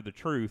telling her the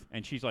truth,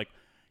 and she's like,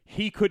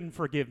 he couldn't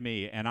forgive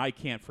me, and I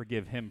can't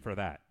forgive him for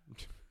that.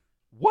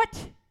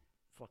 What?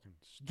 Fucking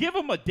Give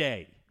him a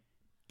day.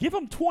 Give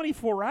him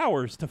 24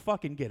 hours to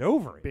fucking get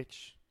over it.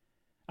 bitch.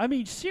 I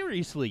mean,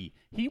 seriously,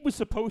 he was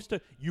supposed to.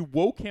 You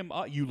woke him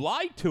up. You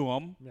lied to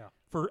him Yeah.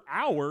 for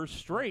hours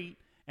straight,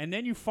 and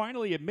then you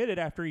finally admit it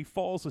after he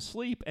falls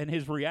asleep, and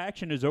his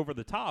reaction is over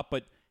the top.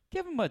 But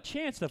give him a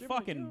chance to Give him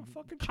fucking a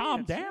fucking calm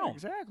chance. Yeah, down.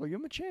 exactly. Give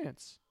him a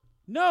chance.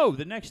 No,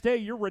 the next day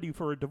you're ready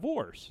for a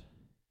divorce.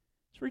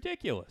 It's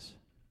ridiculous.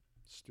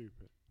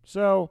 Stupid.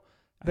 So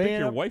I they think end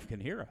your up- wife can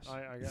hear us.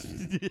 I guess.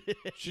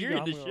 You're in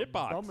I'm the gonna shit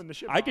box. bum in the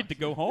shit I get box. to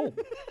go home.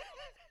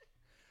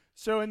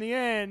 So in the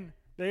end,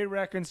 they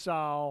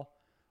reconcile.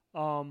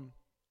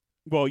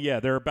 Well, yeah,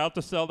 they're about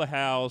to sell the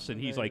house,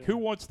 and he's Yeah, like, yeah. "Who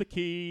wants the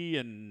key?"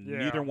 And Yeah.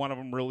 neither one of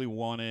them really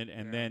want it.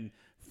 And Yeah. then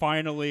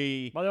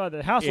finally, By the way,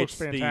 the house looks it's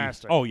the-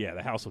 fantastic. oh yeah,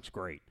 the house looks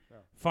great. Yeah.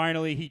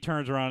 finally he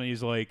turns around and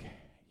he's like,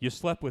 "You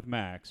slept with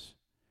Max,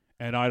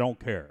 and I don't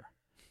care."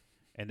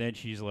 And then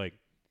she's like,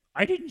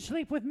 "I didn't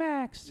sleep with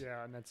Max."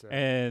 Yeah, and that's it.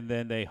 And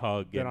then they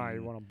hug. Then and I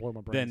want to blow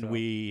my brains then out.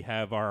 we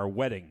have our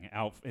wedding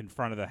out in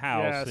front of the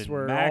house. Yes, and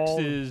where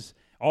Max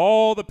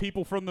all the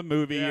people from the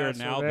movie are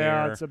now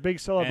there. It's a big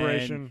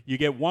celebration. And you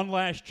get one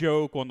last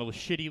joke on the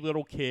shitty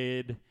little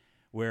kid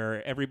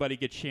where everybody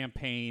gets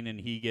champagne and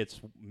he gets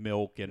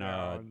milk and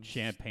a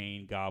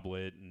champagne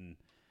goblet. And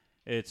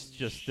it's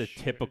just the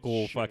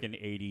typical fucking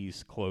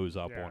 80s close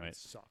up on it.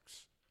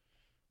 Sucks.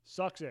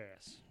 Sucks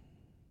ass.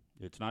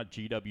 It's not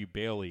G.W.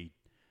 Bailey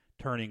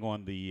turning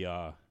on the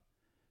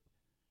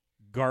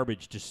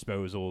garbage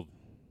disposal,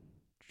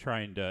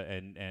 trying to,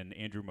 and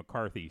Andrew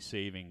McCarthy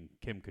saving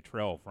Kim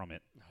Cattrall from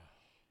it,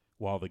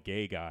 while the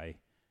gay guy,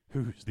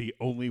 who's the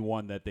only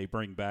one that they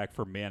bring back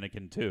for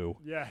Mannequin 2.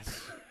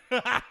 Yes.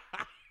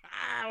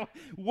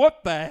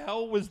 What the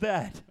hell was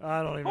that?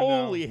 I don't even know.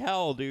 Holy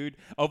hell, dude.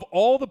 Of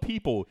all the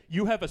people,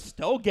 you have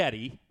Estelle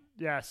Getty.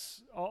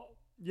 Yes. Oh,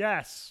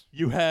 yes.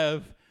 You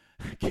have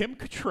Kim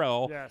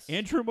Cattrall, Yes.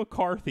 Andrew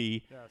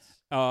McCarthy, Yes.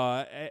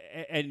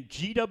 and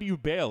G.W.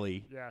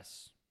 Bailey.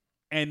 Yes.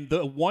 And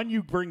the one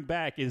you bring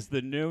back is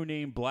the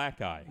no-name black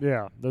guy.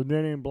 Yeah, the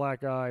name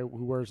black guy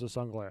who wears the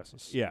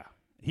sunglasses. Yeah.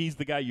 He's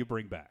the guy you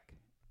bring back.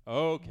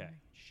 Okay,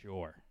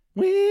 sure.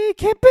 We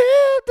can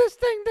build this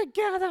thing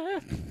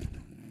together.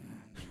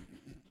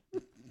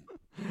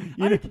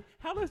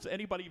 How does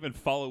anybody even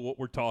follow what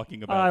we're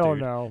talking about, I don't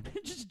dude? know.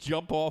 Just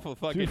jump off of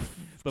fucking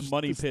the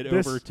money pit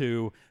this- over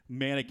to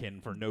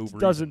Mannequin for no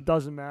reason.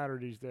 Doesn't matter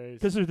these days.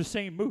 Because they're the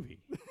same movie.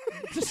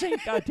 It's the same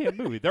goddamn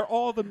movie. They're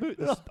all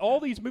all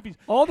these movies.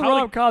 All the How to-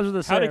 rom-coms are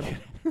the How same.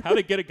 how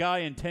to Get a Guy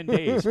in 10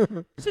 Days.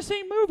 It's the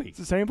same movie. It's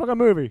the same fucking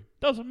movie.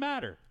 Doesn't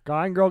matter.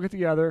 Guy and girl get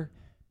together.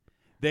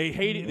 They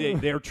hate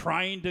it. They're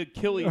trying to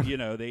kill each.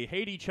 They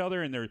hate each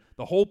other, and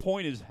the whole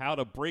point is how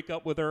to break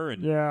up with her.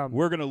 And Yeah.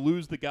 we're gonna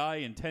lose the guy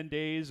in 10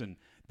 days, and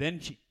then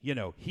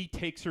he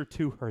takes her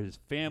to his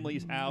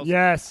family's house.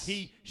 Yes.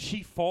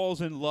 She falls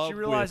in love. She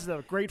realizes with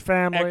a great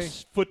family.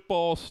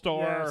 ex-football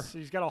star Yes,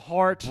 he's got a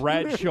heart.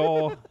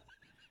 Bradshaw,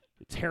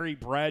 Terry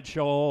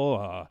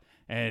Bradshaw,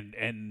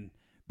 and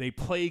they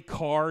play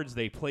cards.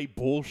 They play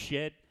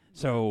bullshit.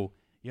 So.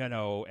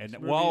 And movie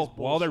while is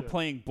they're bullshit.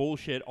 playing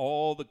bullshit,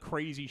 all the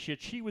crazy shit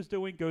she was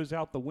doing goes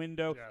out the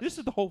window. Yes. This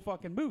is the whole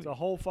fucking movie. It's a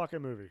whole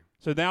fucking movie.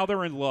 So now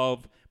they're in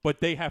love, but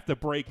they have to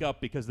break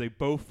up because they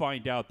both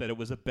find out that it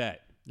was a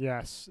bet.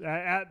 Yes,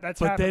 that's.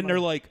 But happened then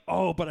they're like,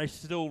 "Oh, but I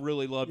still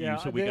really love Yeah,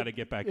 you, so we got to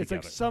get back it's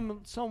together."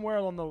 like somewhere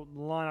along the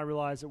line, I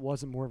realized it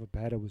wasn't more of a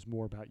bet; it was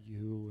more about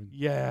you. And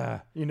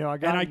yeah,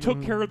 I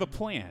took care of the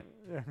plant.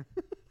 Yeah.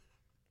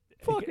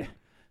 Fuck it.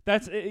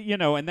 That's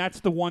and that's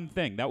the one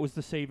thing that was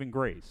the saving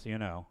grace,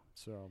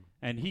 So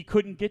And he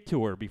couldn't get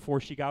to her before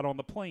she got on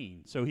the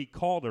plane, so he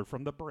called her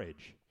from the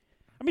bridge.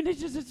 I mean, it's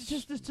just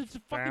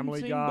fucking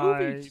Family same Guy,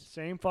 movies.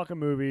 same fucking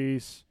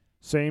movies,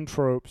 same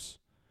tropes.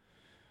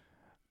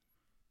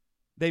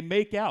 They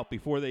make out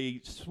before they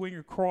swing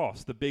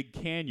across the big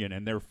canyon,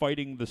 and they're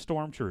fighting the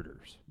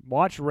stormtroopers.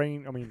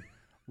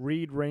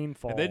 Read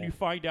Rainfall. And then you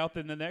find out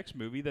in the next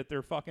movie that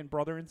they're fucking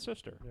brother and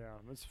sister. Yeah,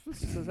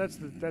 that's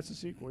the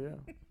sequel. Yeah,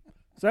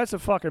 so that's a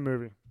fucking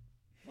movie.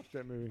 Fuck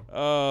that movie.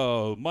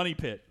 Oh, Money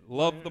Pit.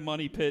 Love the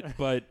Money Pit,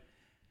 but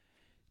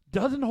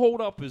doesn't hold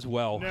up as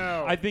well.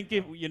 No. I think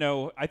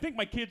I think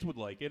my kids would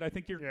like it. I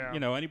think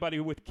anybody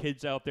with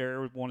kids out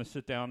there would want to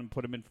sit down and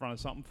put them in front of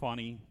something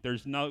funny.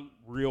 There's no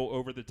real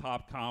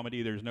over-the-top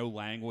comedy. There's no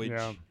language.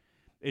 Yeah.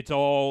 It's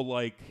all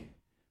like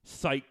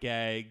sight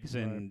gags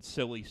and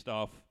silly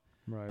stuff.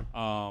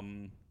 Right.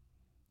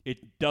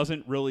 It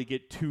doesn't really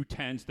get too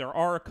tense. There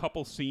are a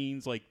couple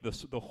scenes like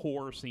the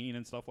horror scene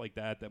and stuff like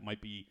that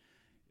might be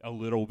a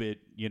little bit,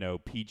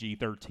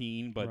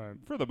 PG-13, but Right.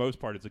 for the most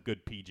part, it's a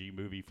good PG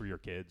movie for your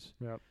kids.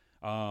 Yep.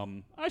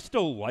 I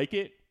still like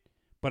it,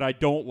 but I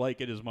don't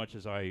like it as much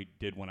as I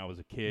did when I was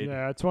a kid.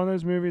 Yeah, it's one of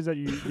those movies that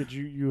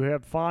you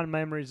have fond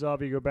memories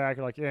of. You go back,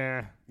 you're like,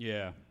 yeah.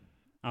 Yeah.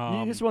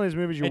 It's one of those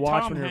movies you and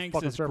watch Tom when you're Hanks,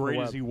 fucking as surfing the great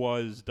web. as he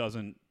was,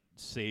 doesn't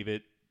save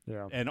it.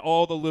 Yeah. And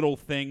all the little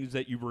things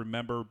that you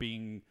remember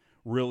being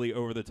really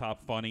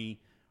over-the-top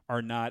funny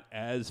are not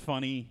as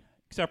funny,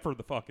 except for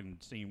the fucking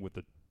scene with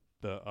the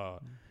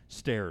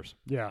stairs.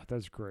 Yeah,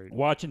 that's great.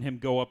 Watching him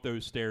go up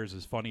those stairs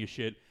is funny as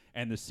shit,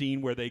 and the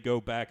scene where they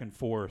go back and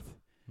forth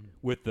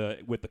with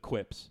the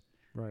quips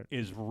Right.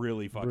 is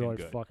really fucking Really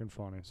good. fucking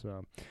funny.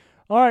 So,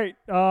 all right.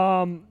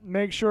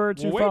 Make sure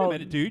to Well, wait follow. a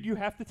minute, dude. You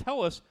have to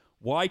tell us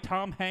why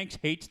Tom Hanks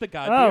hates the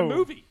goddamn Oh.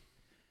 movie.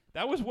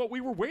 That was what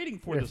we were waiting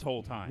for Yes. this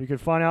whole time. You can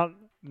find out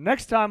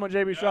next time on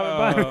JB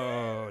Shopping Bible.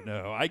 Oh,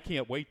 no. I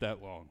can't wait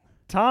that long.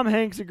 Tom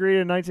Hanks agreed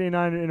in a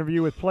 1989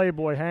 interview with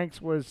Playboy.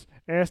 Hanks was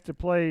asked to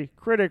play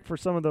critic for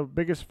some of the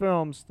biggest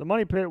films. The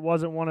Money Pit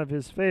wasn't one of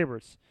his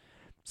favorites.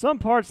 Some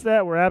parts of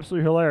that were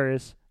absolutely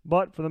hilarious,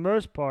 but for the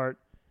most part,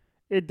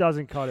 it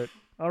doesn't cut it.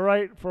 All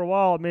right, for a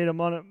while it made a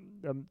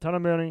ton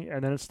of money,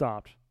 and then it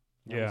stopped.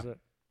 That was it.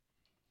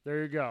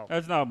 There you go.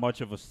 That's not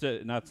much of a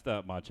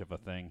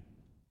thing.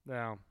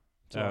 Yeah.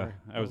 Sorry.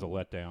 That was a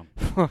letdown.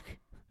 Fuck.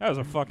 That was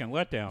a fucking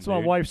letdown, That's what my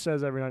dude. wife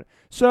says every night.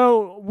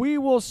 So we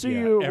will see Yeah,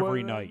 you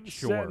every night,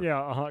 sure.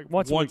 Yeah,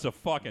 once a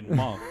fucking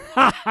month.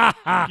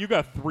 You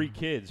got 3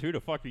 kids. Who the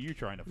fuck are you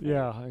trying to fool?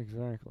 Yeah,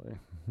 exactly.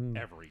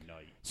 Every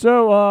night.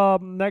 So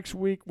next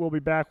week we'll be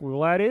back with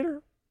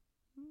Gladiator.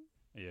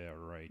 Yeah,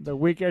 right. The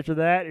week after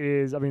that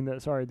is, And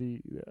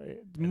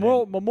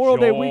Memorial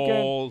Day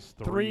weekend. Jaws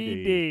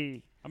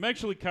 3D. I'm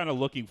actually kind of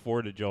looking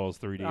forward to Jaws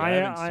 3D. I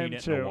haven't am seen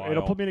it too. in a while.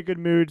 It'll put me in a good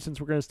mood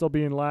since we're going to still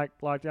be in locked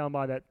down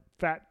by that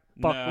fat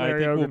fuck I Larry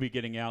think Hogan. we'll be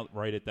getting out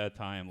right at that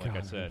time, like I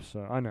God, said.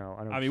 So I know.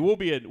 I mean, we'll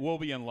be in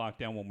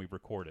lockdown when we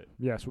record it,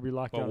 yes, we'll be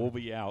locked but down. we'll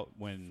be out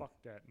when. Fuck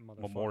that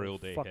motherfucker. Memorial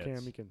Day Fuck hits.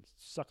 him. He can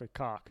suck a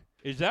cock.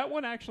 Is that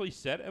one actually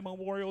set at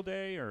Memorial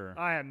Day, or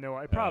I have no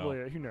idea.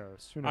 Probably. Who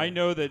knows? I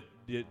know that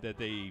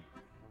the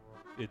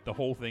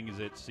whole thing is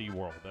at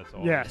SeaWorld. That's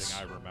all Yes.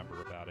 thing I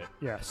remember about it.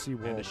 Yeah,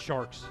 SeaWorld. And the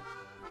sharks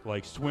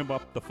like swim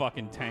up the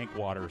fucking tank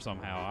water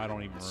somehow. I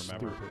don't even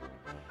remember. Stupid.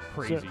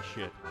 Crazy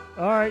shit.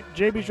 All right,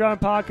 JB's Driving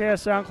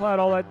Podcast, SoundCloud,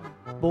 all that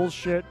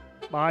bullshit,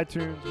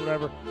 iTunes,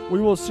 whatever. We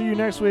will see you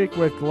next week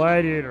with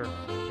Gladiator.